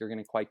don't think you're going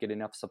to quite get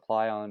enough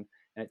supply on,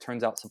 and it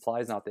turns out supply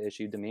is not the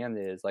issue, demand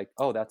is. Like,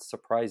 oh, that's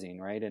surprising,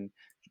 right? And,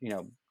 you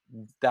know,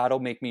 that'll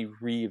make me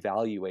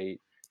reevaluate,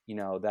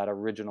 that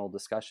original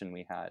discussion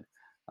we had.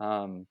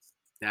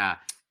 Yeah.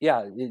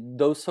 Yeah,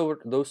 those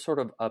sort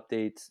of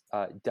updates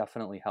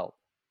definitely help.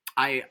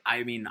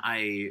 I mean,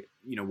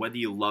 whether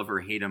you love or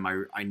hate him,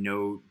 I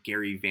know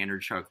Gary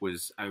Vaynerchuk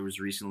I was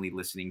recently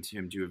listening to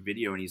him do a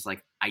video, and he's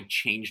like, I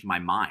changed my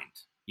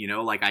mind.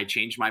 Like, I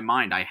changed my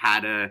mind. I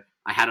had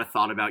a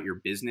thought about your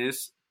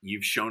business.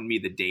 You've shown me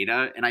the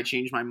data, and I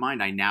changed my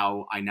mind. I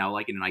now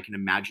like it, and I can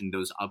imagine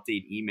those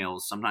update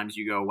emails. Sometimes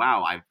you go,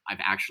 wow, I've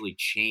actually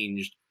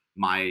changed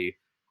my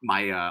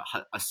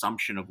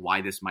assumption of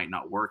why this might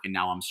not work, and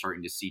now I'm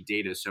starting to see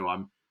data. So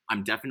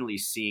I'm definitely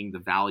seeing the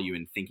value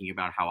in thinking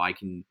about how I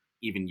can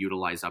even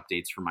utilize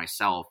updates for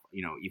myself.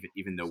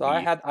 Even though So I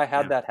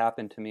had that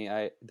happen to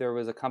me. There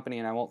was a company,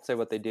 and I won't say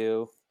what they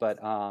do, but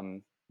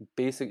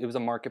basically it was a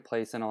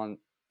marketplace, and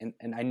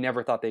I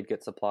never thought they'd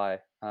get supply.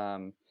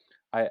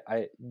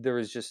 There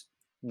was just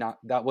not,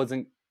 that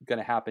wasn't going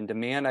to happen.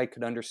 Demand, I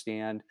could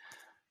understand.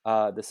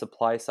 The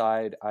supply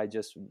side, I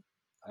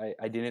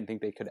didn't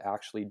think they could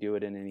actually do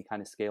it in any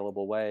kind of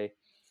scalable way.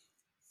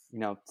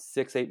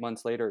 6-8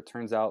 months later, it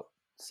turns out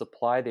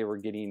supply they were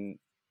getting,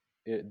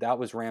 that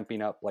was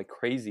ramping up like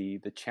crazy.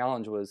 The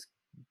challenge was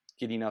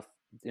getting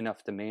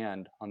enough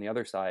demand on the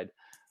other side.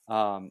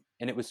 And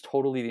it was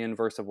totally the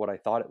inverse of what I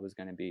thought it was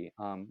going to be.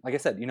 Like I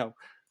said,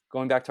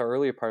 going back to our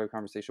earlier part of the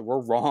conversation,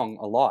 we're wrong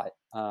a lot.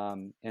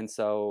 And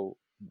so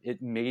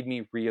it made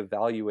me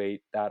reevaluate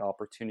that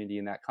opportunity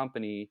in that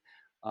company.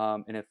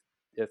 And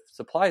if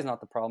supply is not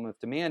the problem, if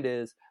demand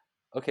is,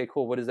 okay,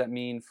 cool. What does that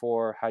mean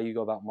for how you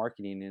go about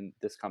marketing in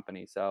this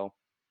company? So,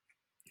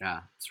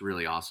 yeah, it's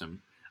really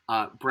awesome.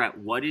 Brett,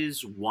 what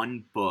is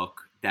one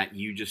book that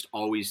you just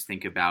always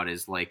think about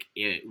as like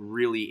it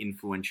really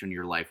influential in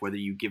your life, whether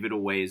you give it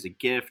away as a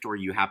gift or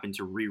you happen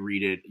to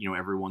reread it,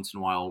 every once in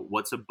a while?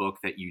 What's a book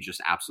that you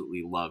just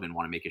absolutely love and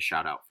want to make a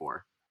shout out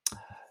for?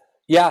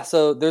 Yeah,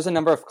 so there's a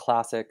number of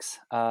classics.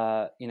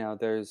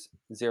 There's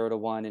 0 to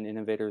 1 and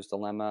Innovator's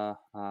Dilemma,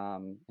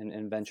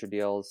 and Venture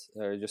Deals.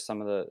 Are just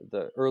some of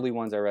the early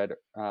ones I read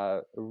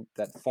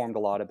that formed a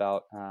lot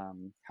about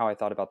how I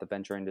thought about the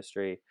venture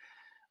industry.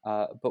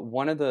 But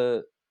one of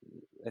the,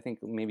 I think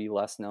maybe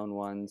less known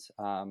ones,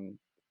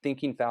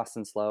 Thinking Fast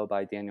and Slow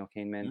by Daniel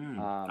Kahneman.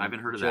 I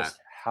haven't heard of that.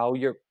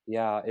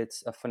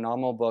 It's a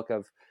phenomenal book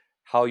of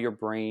how your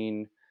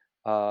brain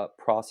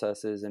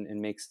processes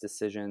and makes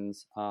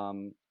decisions.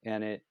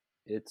 And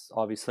it's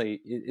obviously,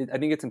 I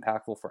think it's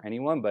impactful for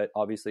anyone, but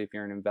obviously if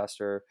you're an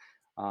investor,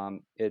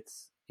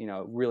 it's,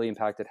 really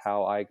impacted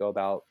how I go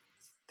about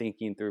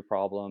thinking through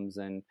problems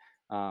and,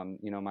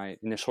 my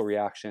initial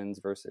reactions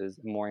versus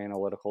more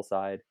analytical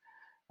side.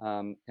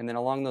 And then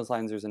along those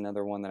lines, there's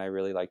another one that I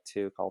really like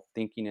too, called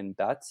Thinking in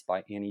Bets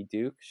by Annie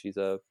Duke. She's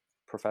a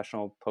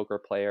professional poker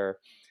player,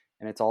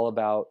 and it's all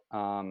about,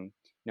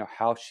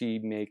 how she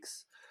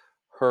makes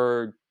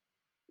her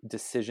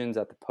decisions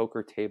at the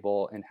poker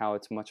table and how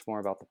it's much more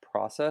about the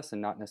process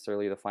and not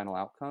necessarily the final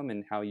outcome,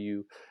 and how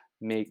you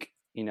make,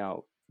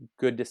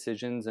 good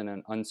decisions in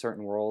an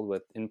uncertain world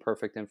with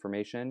imperfect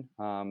information.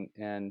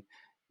 And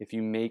if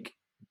you make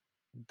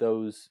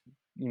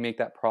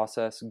that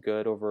process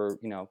good over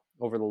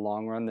the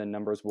long run, the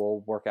numbers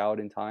will work out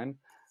in time.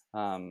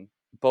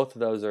 Both of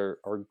those are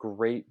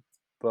great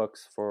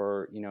books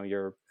for,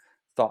 your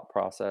thought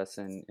process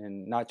and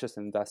not just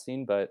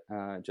investing, but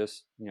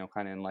just,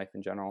 kind of in life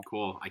in general.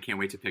 Cool. I can't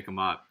wait to pick them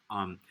up.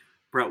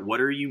 Brett,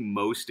 what are you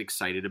most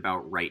excited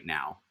about right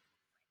now?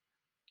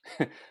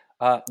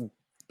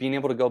 Being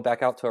able to go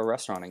back out to a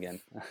restaurant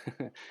again.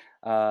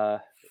 I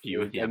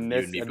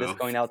miss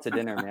going out to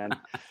dinner, man.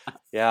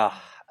 Yeah.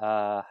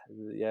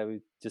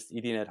 Just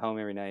eating at home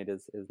every night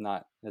is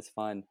not as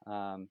fun.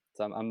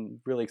 So I'm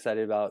really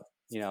excited about,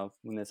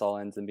 when this all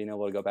ends and being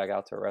able to go back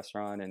out to a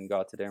restaurant and go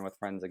out to dinner with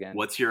friends again.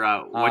 What's your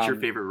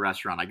favorite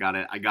restaurant? I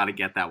gotta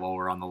get that while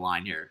we're on the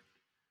line here.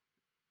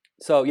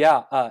 So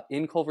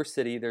in Culver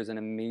City, there's an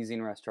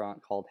amazing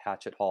restaurant called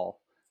Hatchet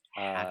Hall.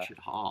 Hatchet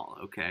Hall.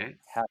 Okay.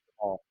 Hatchet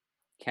Hall.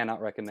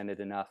 Cannot recommend it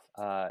enough.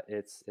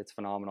 It's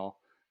phenomenal.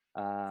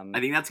 I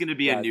think that's going to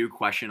be a new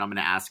question I'm going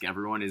to ask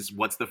everyone is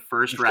what's the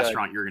first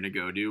restaurant you're going to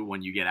go to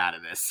when you get out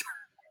of this?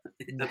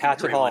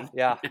 Hatchet Hall.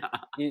 Yeah.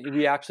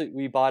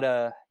 We bought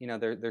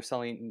they're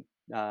selling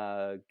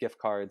gift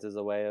cards as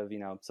a way of,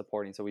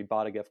 supporting. So we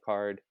bought a gift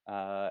card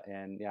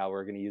and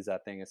we're going to use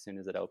that thing as soon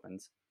as it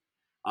opens.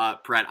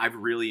 Brett, I've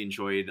really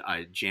enjoyed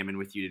jamming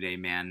with you today,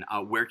 man.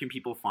 Where can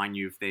people find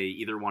you if they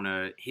either want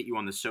to hit you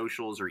on the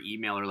socials or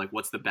email, or like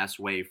what's the best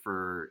way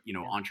for,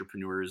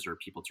 entrepreneurs or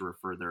people to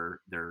refer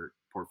their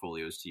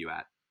portfolios to you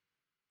at?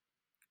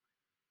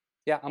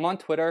 Yeah, I'm on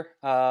Twitter.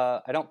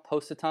 I don't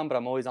post a ton, but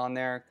I'm always on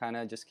there, kind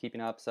of just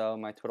keeping up. So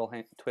my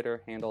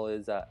Twitter handle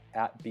is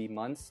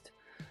 @bmunst.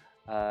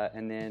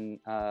 And then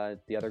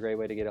the other great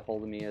way to get a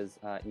hold of me is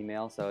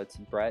email. So it's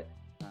Brett,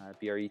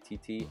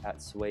 BRETT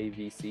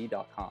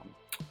 @swayvc.com.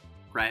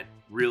 Brett,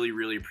 really,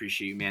 really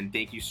appreciate you, man.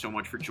 Thank you so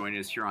much for joining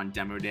us here on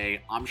Demo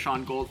Day. I'm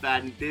Sean Goldfat,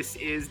 and this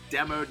is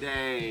Demo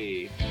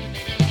Day.